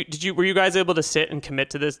up. Were you guys able to sit and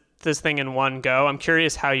commit to this thing in one go? I'm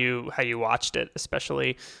curious how you watched it,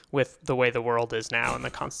 especially with the way the world is now and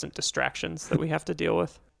the constant distractions that we have to deal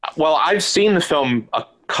with. Well, I've seen the film a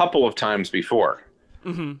couple of times before.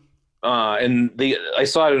 Mm-hmm. And I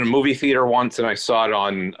saw it in a movie theater once, and I saw it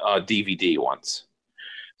on DVD once.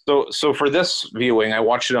 So for this viewing, I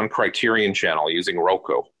watched it on Criterion Channel using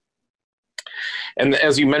Roku. And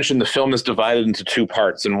as you mentioned, the film is divided into 2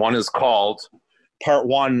 parts, and part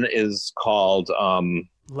 1 is called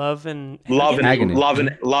Love and Agony. Love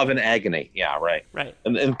and Agony. Yeah, right. Right.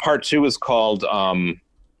 And part 2 is called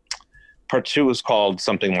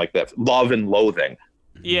something like that, Love and Loathing.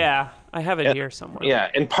 Yeah, I have it here somewhere.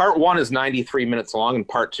 Yeah, and part 1 is 93 minutes long, and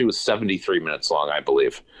part 2 is 73 minutes long, I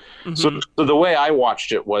believe. Mm-hmm. So the way I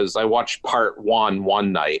watched it was I watched part 1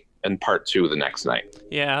 one night and part 2 the next night.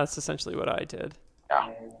 Yeah, that's essentially what I did.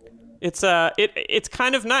 Yeah. It's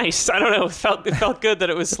kind of nice. I don't know. It felt good that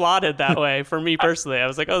it was slotted that way for me personally. I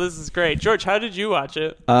was like, oh, this is great. George, how did you watch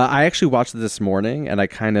it? I actually watched it this morning, and I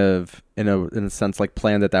kind of, in a sense, like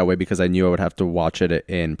planned it that way because I knew I would have to watch it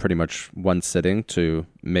in pretty much one sitting to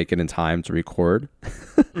make it in time to record.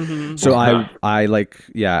 Mm-hmm. So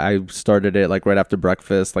I started it like right after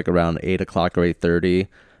breakfast, like around 8 o'clock or 8:30,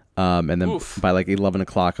 and then by like 11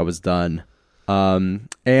 o'clock I was done. And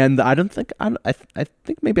I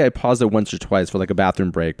think maybe I paused it once or twice for like a bathroom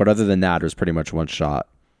break, but other than that, it was pretty much one shot.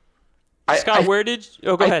 Scott, go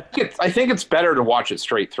ahead. I think it's better to watch it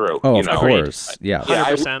straight through. Oh, of course. Yeah.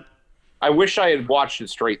 100%. I wish I had watched it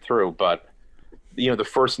straight through, but the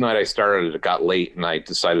first night I started, it got late and I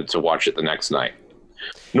decided to watch it the next night.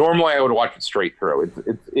 Normally I would watch it straight through.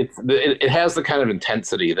 It has the kind of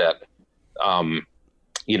intensity that,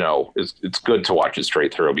 it's good to watch it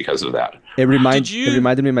straight through because of that. It reminded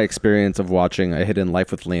me of my experience of watching A Hidden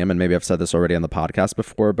Life with Liam, and maybe I've said this already on the podcast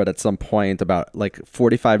before, but at some point about like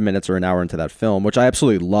 45 minutes or an hour into that film, which I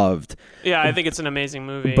absolutely loved. Yeah, I think it's an amazing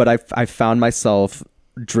movie. But I found myself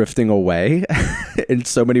drifting away in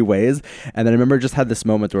so many ways. And then I remember I just had this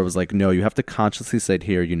moment where I was like, no, you have to consciously sit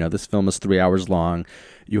here. This film is 3 hours long.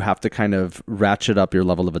 You have to kind of ratchet up your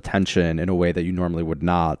level of attention in a way that you normally would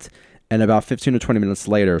not. And about 15 to 20 minutes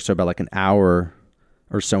later, so about like an hour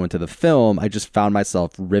or so into the film, I just found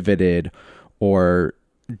myself riveted, or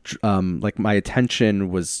like my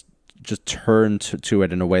attention was just turned to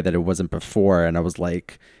it in a way that it wasn't before. And I was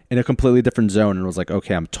like in a completely different zone, and I was like,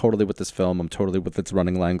 okay, I'm totally with this film. I'm totally with its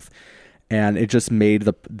running length. And it just made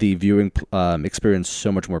the viewing experience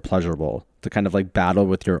so much more pleasurable to kind of like battle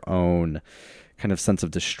with your own kind of sense of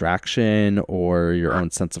distraction or your own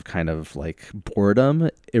sense of kind of like boredom.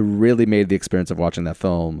 It really made the experience of watching that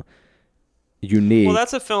film unique. Well,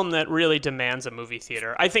 that's a film that really demands a movie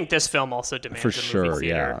theater. I think this film also demands a movie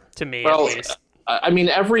theater, to me at least. I mean,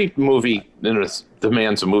 every movie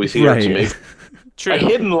demands a movie theater to me. True. A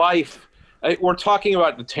Hidden Life, we're talking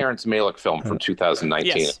about the Terrence Malick film from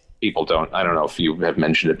 2019. Yes. people don't. I don't know if you have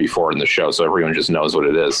mentioned it before in the show, so everyone just knows what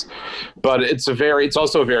it is. But it's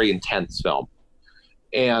also a very intense film,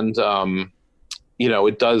 and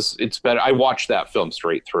it does. It's better. I watched that film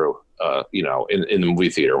straight through, in the movie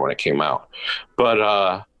theater when it came out.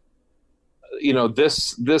 But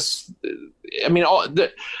this. I mean,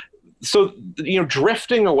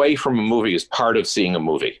 drifting away from a movie is part of seeing a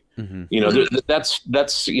movie. Mm-hmm.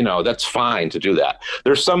 That's fine to do that.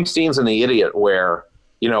 There's some scenes in The Idiot where,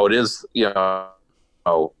 it is, you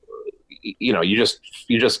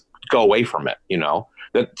just go away from it,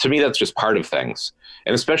 that to me, that's just part of things.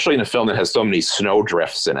 And especially in a film that has so many snow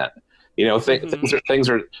drifts in it,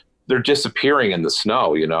 they're disappearing in the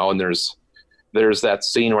snow, and there's that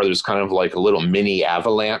scene where there's kind of like a little mini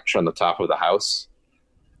avalanche on the top of the house.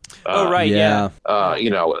 Yeah.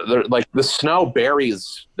 They're like the snow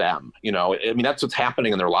buries them, I mean, that's what's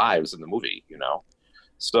happening in their lives in the movie,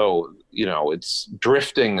 So, it's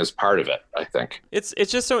drifting is part of it, I think. It's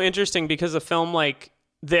just so interesting because a film like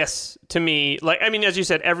this, to me, as you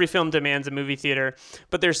said, every film demands a movie theater,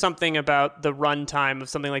 but there's something about the runtime of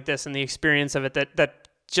something like this and the experience of it that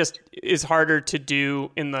just is harder to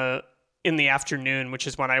do in the afternoon, which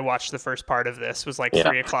is when I watched the first part of this, was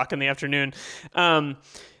 3:00 in the afternoon.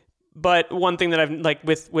 But one thing that I've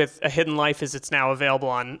with A Hidden Life is it's now available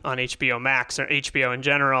on HBO Max or HBO in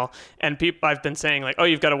general. And I've been saying oh,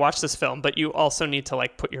 you've got to watch this film, but you also need to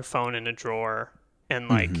put your phone in a drawer and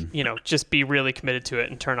just be really committed to it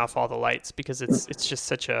and turn off all the lights, because it's just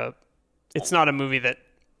it's not a movie that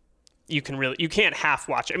you can't half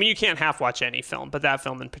watch. I mean, you can't half watch any film, but that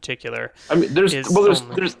film in particular. I mean,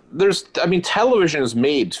 television is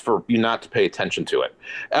made for you not to pay attention to it.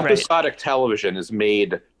 Episodic television is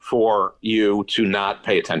made for you to not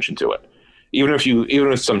pay attention to it, even if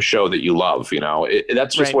it's some show that you love.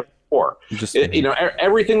 That's just what it's for.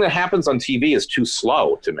 Everything that happens on TV is too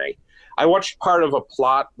slow to me. I watched part of The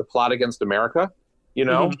Plot Against America.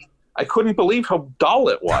 I couldn't believe how dull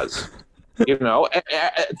it was.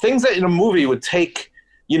 Things that in a movie would take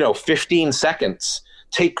 15 seconds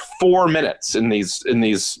take 4 minutes in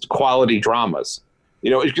these quality dramas.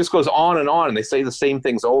 It just goes on, and they say the same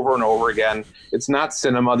things over and over again. It's not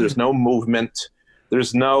cinema. There's no movement.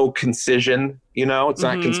 There's no concision. It's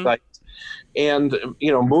not concise. And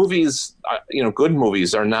movies, good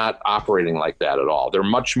movies are not operating like that at all. They're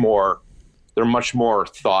much more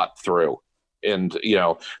thought through. And,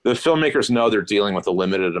 the filmmakers know they're dealing with a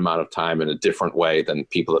limited amount of time in a different way than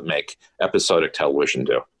people that make episodic television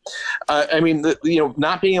do.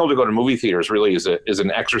 Not being able to go to movie theaters really is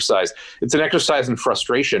an exercise. It's an exercise in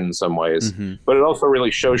frustration in some ways, but it also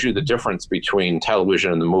really shows you the difference between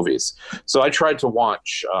television and the movies. So I tried to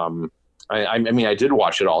watch, I did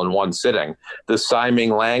watch it all in one sitting, the Tsai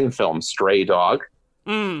Ming Liang film, Stray Dog.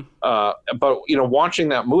 But, watching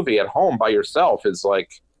that movie at home by yourself is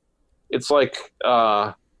it's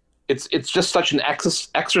just such an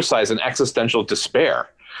exercise in existential despair,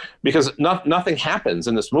 because nothing happens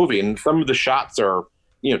in this movie, and some of the shots are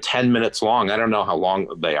 10 minutes long. I don't know how long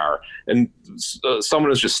they are, and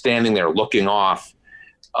someone is just standing there looking off.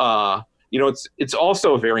 It's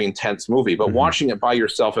also a very intense movie, but watching it by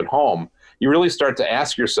yourself at home, you really start to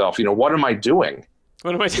ask yourself, what am I doing?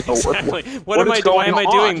 What am I doing? Exactly. Why am I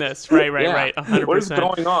doing this? Right. 100%. What is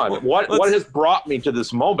going on? What has brought me to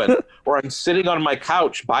this moment where I'm sitting on my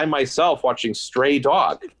couch by myself watching Stray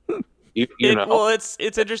Dog? Well, it's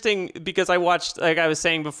interesting because I watched, like I was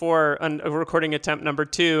saying before, on recording attempt number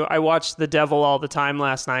 2, I watched The Devil All the Time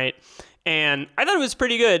last night, and I thought it was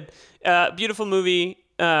pretty good. Beautiful movie,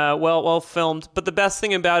 well filmed. But the best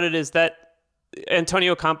thing about it is that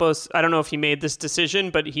Antonio Campos, I don't know if he made this decision,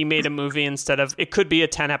 but he made a movie instead of, it could be a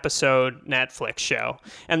 10-episode Netflix show.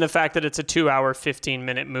 And the fact that it's a 2-hour,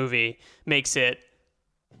 15-minute movie makes it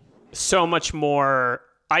so much more,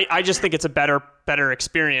 I just think it's a better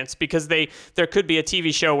experience, because there could be a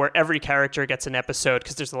TV show where every character gets an episode,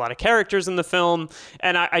 because there's a lot of characters in the film.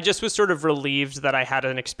 And I just was sort of relieved that I had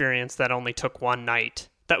an experience that only took one night.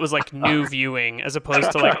 That was new viewing, as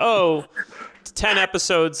opposed to 10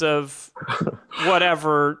 episodes of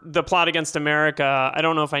whatever, The Plot Against America. I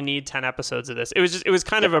don't know if I need 10 episodes of this. It was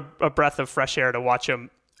kind of a breath of fresh air to watch a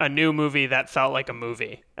new movie that felt like a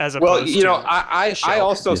movie, as opposed to I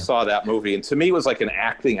also saw that movie, and to me it was like an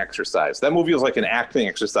acting exercise. That movie was like an acting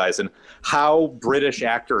exercise in how British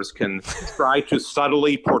actors can try to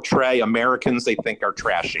subtly portray Americans they think are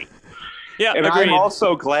trashy. Yeah, and agreed. I'm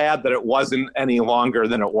also glad that it wasn't any longer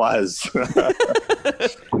than it was.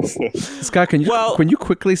 Scott, can you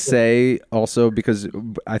quickly say also, because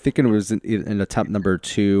I think it was in attempt number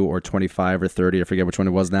 2 or 25 or 30, I forget which one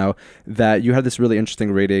it was now, that you had this really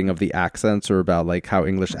interesting rating of the accents, or about like how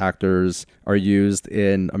English actors are used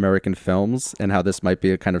in American films and how this might be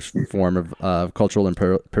a kind of form of cultural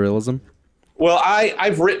imperialism? Well,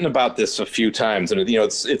 I've written about this a few times, and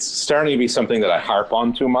it's starting to be something that I harp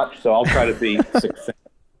on too much. So I'll try to be succinct.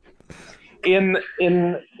 In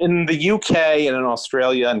the UK and in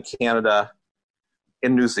Australia and Canada,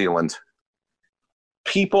 in New Zealand,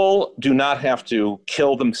 people do not have to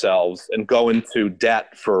kill themselves and go into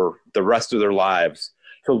debt for the rest of their lives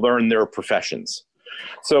to learn their professions.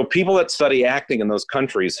 So people that study acting in those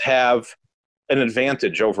countries have an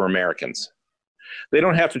advantage over Americans. They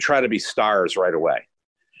don't have to try to be stars right away.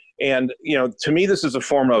 And, to me, this is a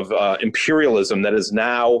form of imperialism that is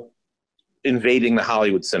now invading the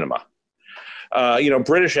Hollywood cinema.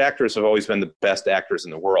 British actors have always been the best actors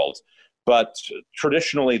in the world, but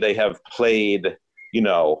traditionally they have played,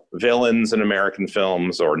 villains in American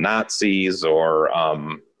films, or Nazis, or,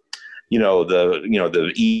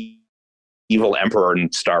 the evil emperor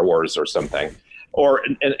in Star Wars or something.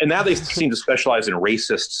 And now they seem to specialize in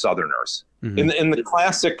racist Southerners. Mm-hmm. In the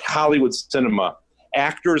classic Hollywood cinema,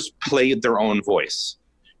 actors played their own voice,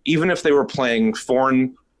 even if they were playing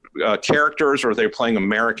foreign characters, or they were playing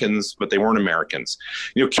Americans, but they weren't Americans.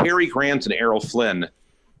 Cary Grant and Errol Flynn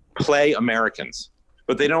play Americans,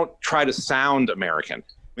 but they don't try to sound American.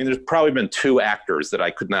 I mean, there's probably been 2 actors that I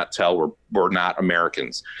could not tell were not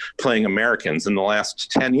Americans playing Americans in the last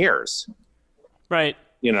 10 years. Right.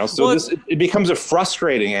 It becomes a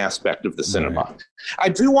frustrating aspect of the cinema. Right. I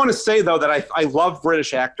do want to say, though, that I love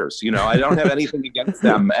British actors. I don't have anything against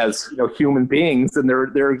them as human beings, and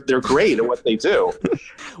they're great at what they do.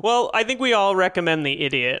 Well, I think we all recommend The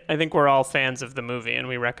Idiot. I think we're all fans of the movie, and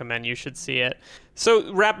we recommend you should see it.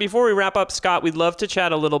 So, before we wrap up, Scott, we'd love to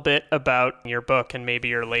chat a little bit about your book and maybe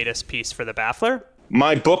your latest piece for The Baffler.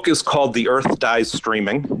 My book is called The Earth Dies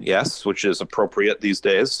Streaming, yes, which is appropriate these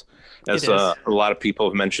days, as a lot of people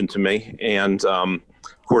have mentioned to me. And, of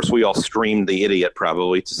course, we all streamed The Idiot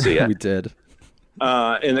probably to see it. We did.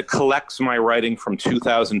 And it collects my writing from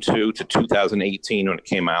 2002 to 2018 when it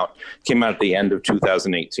came out. It came out at the end of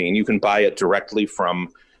 2018. You can buy it directly from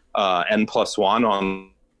N+1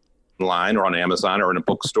 online, or on Amazon, or in a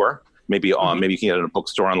bookstore. Maybe you can get it in a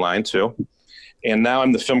bookstore online, too. And now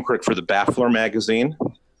I'm the film critic for The Baffler magazine.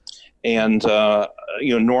 And,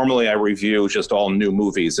 normally I review just all new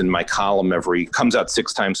movies, and my column comes out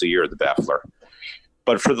 6 times a year, The Baffler.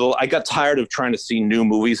 But I got tired of trying to see new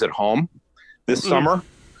movies at home this summer.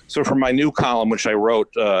 So for my new column, which I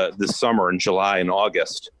wrote this summer in July and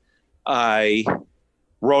August, I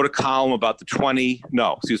wrote a column about I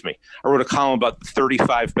wrote a column about the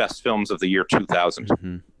 35 best films of the year 2000.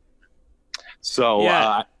 Mm-hmm. So,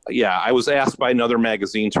 I was asked by another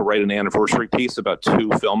magazine to write an anniversary piece about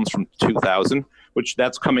 2 films from 2000, which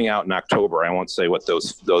that's coming out in October. I won't say what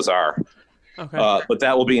those are. Okay. But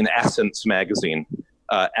that will be in Essence magazine,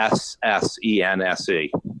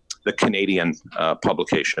 SSENSE, the Canadian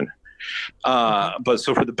publication. But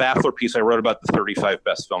so for the Baffler piece, I wrote about the 35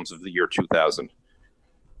 best films of the year 2000.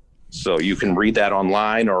 So you can read that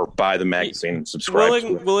online or buy the magazine and subscribe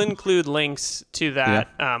to it. We'll include links to that.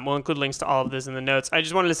 Yeah. We'll include links to all of this in the notes. I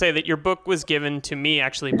just wanted to say that your book was given to me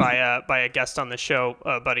actually by a guest on the show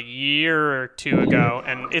about a year or 2 ago,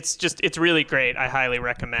 and it's really great. I highly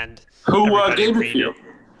recommend. Who gave it to you?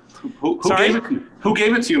 Who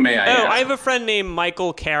gave it to you? May I ask? I have a friend named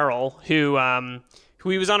Michael Carroll who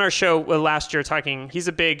he was on our show last year talking. He's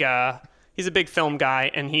a big film guy,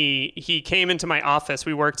 and he came into my office.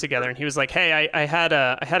 We worked together, and he was like, "Hey, I had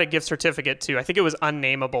a gift certificate to, I think it was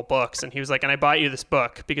Unnameable Books," and he was like, "And I bought you this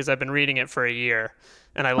book because I've been reading it for a year,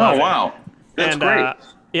 and I love it." Oh wow, that's great.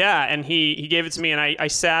 And he gave it to me, and I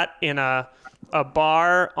sat in a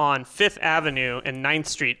bar on 5th Avenue and 9th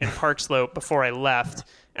Street in Park Slope before I left.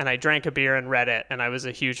 And I drank a beer and read it, and I was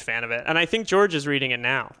a huge fan of it. And I think George is reading it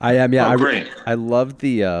now. I am, yeah. Great. I love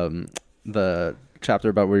the chapter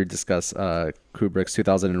about where you discuss Kubrick's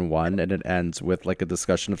 2001, and it ends with like a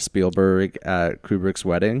discussion of Spielberg at Kubrick's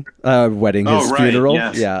funeral.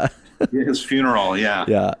 Yes. Yeah. His funeral, yeah.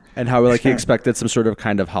 Yeah. And how he expected some sort of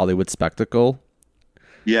kind of Hollywood spectacle.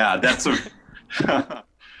 Yeah, that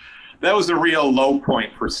was a real low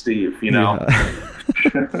point for Steve, Yeah.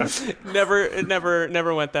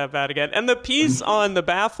 Never went that bad again. And the piece on The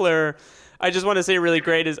Baffler, I just want to say really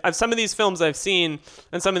great is some of these films I've seen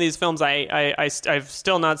and some of these films I've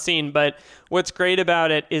still not seen. But what's great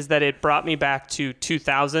about it is that it brought me back to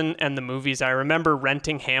 2000 and the movies. I remember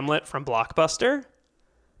renting Hamlet from Blockbuster,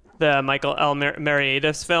 the Michael L.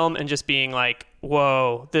 Mariadis film, and just being like,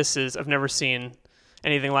 whoa, I've never seen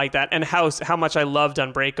anything like that. And how much I loved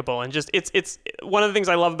Unbreakable. And just it's one of the things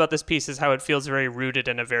I love about this piece is how it feels very rooted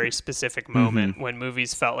in a very specific moment when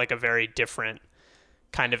movies felt like a very different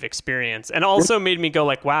kind of experience, and also made me go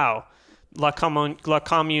like, wow, La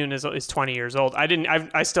Commune is 20 years old.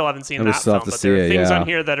 I still haven't seen that film, but there are things on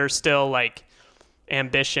here that are still like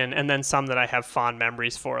Ambition, and then some that I have fond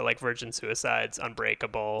memories for, like Virgin Suicides,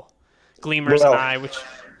 Unbreakable, Gleamer's Eye, which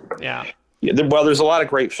well, there's a lot of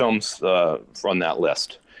great films from that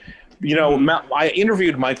list. You know, I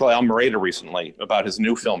interviewed Michael Almereyda recently about his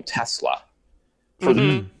new film Tesla for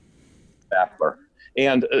the Bachelor.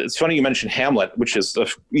 And it's funny you mentioned Hamlet, which is a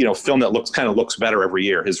film that looks better every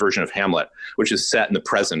year. His version of Hamlet, which is set in the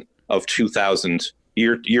present of 2000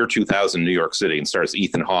 year 2000 New York City, and stars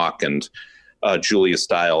Ethan Hawke and Julia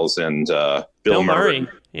Stiles and Bill Murray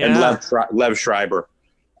and Lev Schreiber.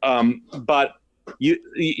 But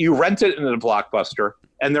you rent it in a Blockbuster,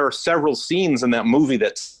 and there are several scenes in that movie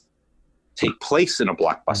that take place in a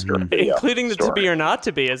Blockbuster, including the To Be or Not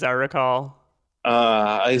to Be, as I recall.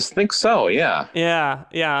 I think so. Yeah.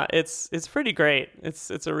 It's pretty great.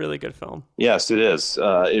 It's a really good film. Yes, it is.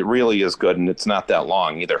 It really is good, and it's not that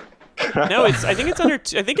long either. No, I think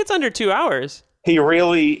it's under 2 hours. He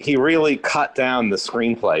really cut down the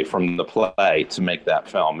screenplay from the play to make that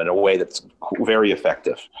film in a way that's very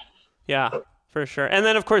effective. Yeah, for sure. And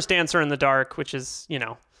then of course Dancer in the Dark, which is,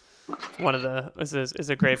 one of the is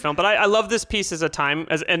a great film. But I love this piece as a time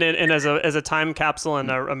as a time capsule and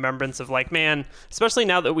a remembrance of like, man, especially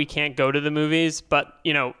now that we can't go to the movies, but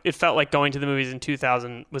it felt like going to the movies in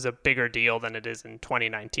 2000 was a bigger deal than it is in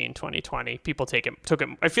 2019, 2020. People took it.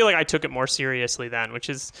 I feel like I took it more seriously then, which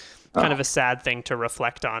is kind of a sad thing to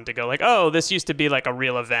reflect on, to go like, oh, this used to be like a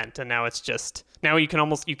real event, and now it's just, now you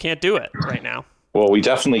can't do it right now. Well, we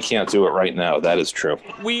definitely can't do it right now. That is true.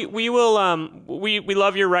 We will we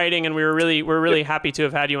love your writing, and we're really happy to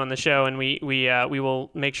have had you on the show, and we will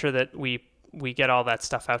make sure that we get all that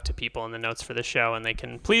stuff out to people in the notes for the show, and they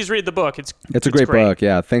can please read the book. It's a great book.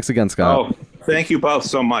 Yeah. Thanks again, Scott. Oh, thank you both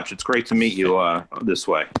so much. It's great to meet you this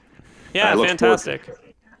way. Yeah, fantastic.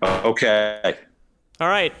 Okay. All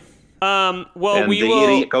right. Well, and we will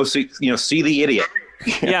Idiot, go see The Idiot.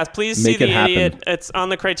 Yes, please see The Idiot. It's on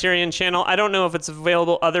the Criterion Channel. I don't know if it's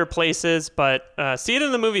available other places, but see it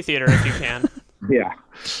in the movie theater if you can. Yeah.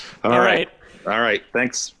 All right.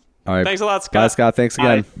 Thanks. All right. Thanks a lot, Scott. Bye, Scott. Thanks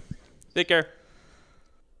again. Bye. Take care.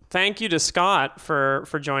 Thank you to Scott for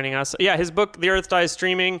joining us. Yeah, his book, The Earth Dies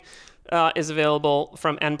Streaming, is available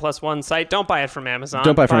from N+1 site. Don't buy it from Amazon.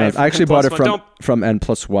 Don't buy it from Amazon. I actually bought it from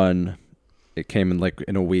N+1. It came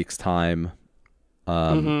in a week's time.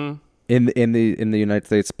 In the United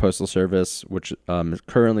States Postal Service, which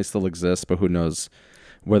currently still exists, but who knows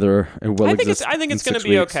whether it will exist. I think it's going to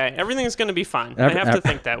be okay. Everything's going to be fine. I have to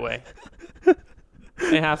think that way.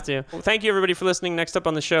 I have to. Well, thank you everybody for listening. Next up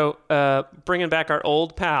on the show, bringing back our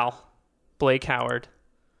old pal, Blake Howard,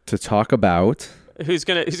 to talk about who's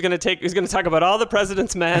gonna talk about All the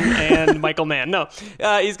President's Men and Michael Mann. No,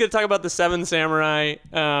 he's gonna talk about the Seven Samurai,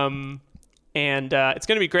 and it's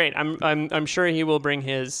gonna be great. I'm sure he will bring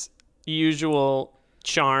his usual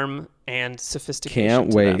charm and sophistication.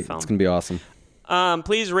 Can't wait. That film. It's gonna be awesome.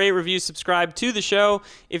 Please rate, review, subscribe to the show.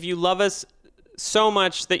 If you love us so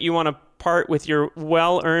much that you want to part with your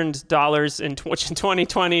well-earned dollars, which in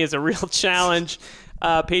 2020 is a real challenge,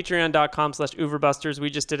 patreon.com/Uverbusters.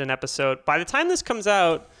 We just did an episode. By the time this comes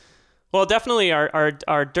out, well, definitely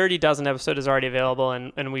our Dirty Dozen episode is already available,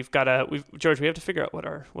 and George, we have to figure out what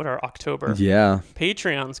our October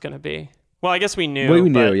Patreon's going to be. Well, I guess we knew. Well, we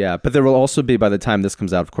knew, yeah. But there will also be, by the time this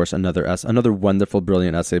comes out, of course, another wonderful,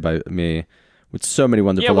 brilliant essay by me with so many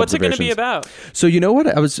wonderful what's observations. It going to be about? So you know what?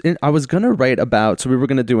 I was going to write about, so we were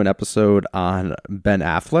going to do an episode on Ben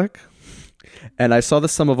Affleck, and I saw the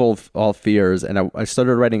Sum of All Fears, and I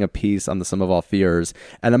started writing a piece on the Sum of All Fears,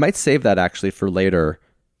 and I might save that actually for later.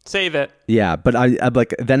 Save it. Yeah, but I'm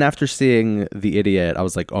like, then after seeing The Idiot, I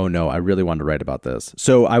was like, oh no, I really want to write about this.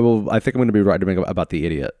 So I think I'm going to be writing about The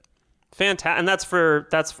Idiot. Fantastic. And that's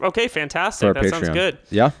okay. Fantastic. That sounds good.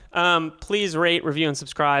 Yeah. Please rate, review, and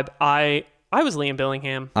subscribe. I was Liam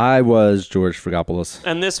Billingham. I was George Frigopoulos.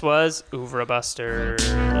 And this was Uverbusters.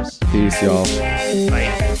 Peace, y'all.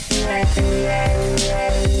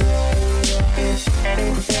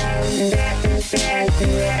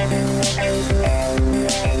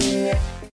 Bye.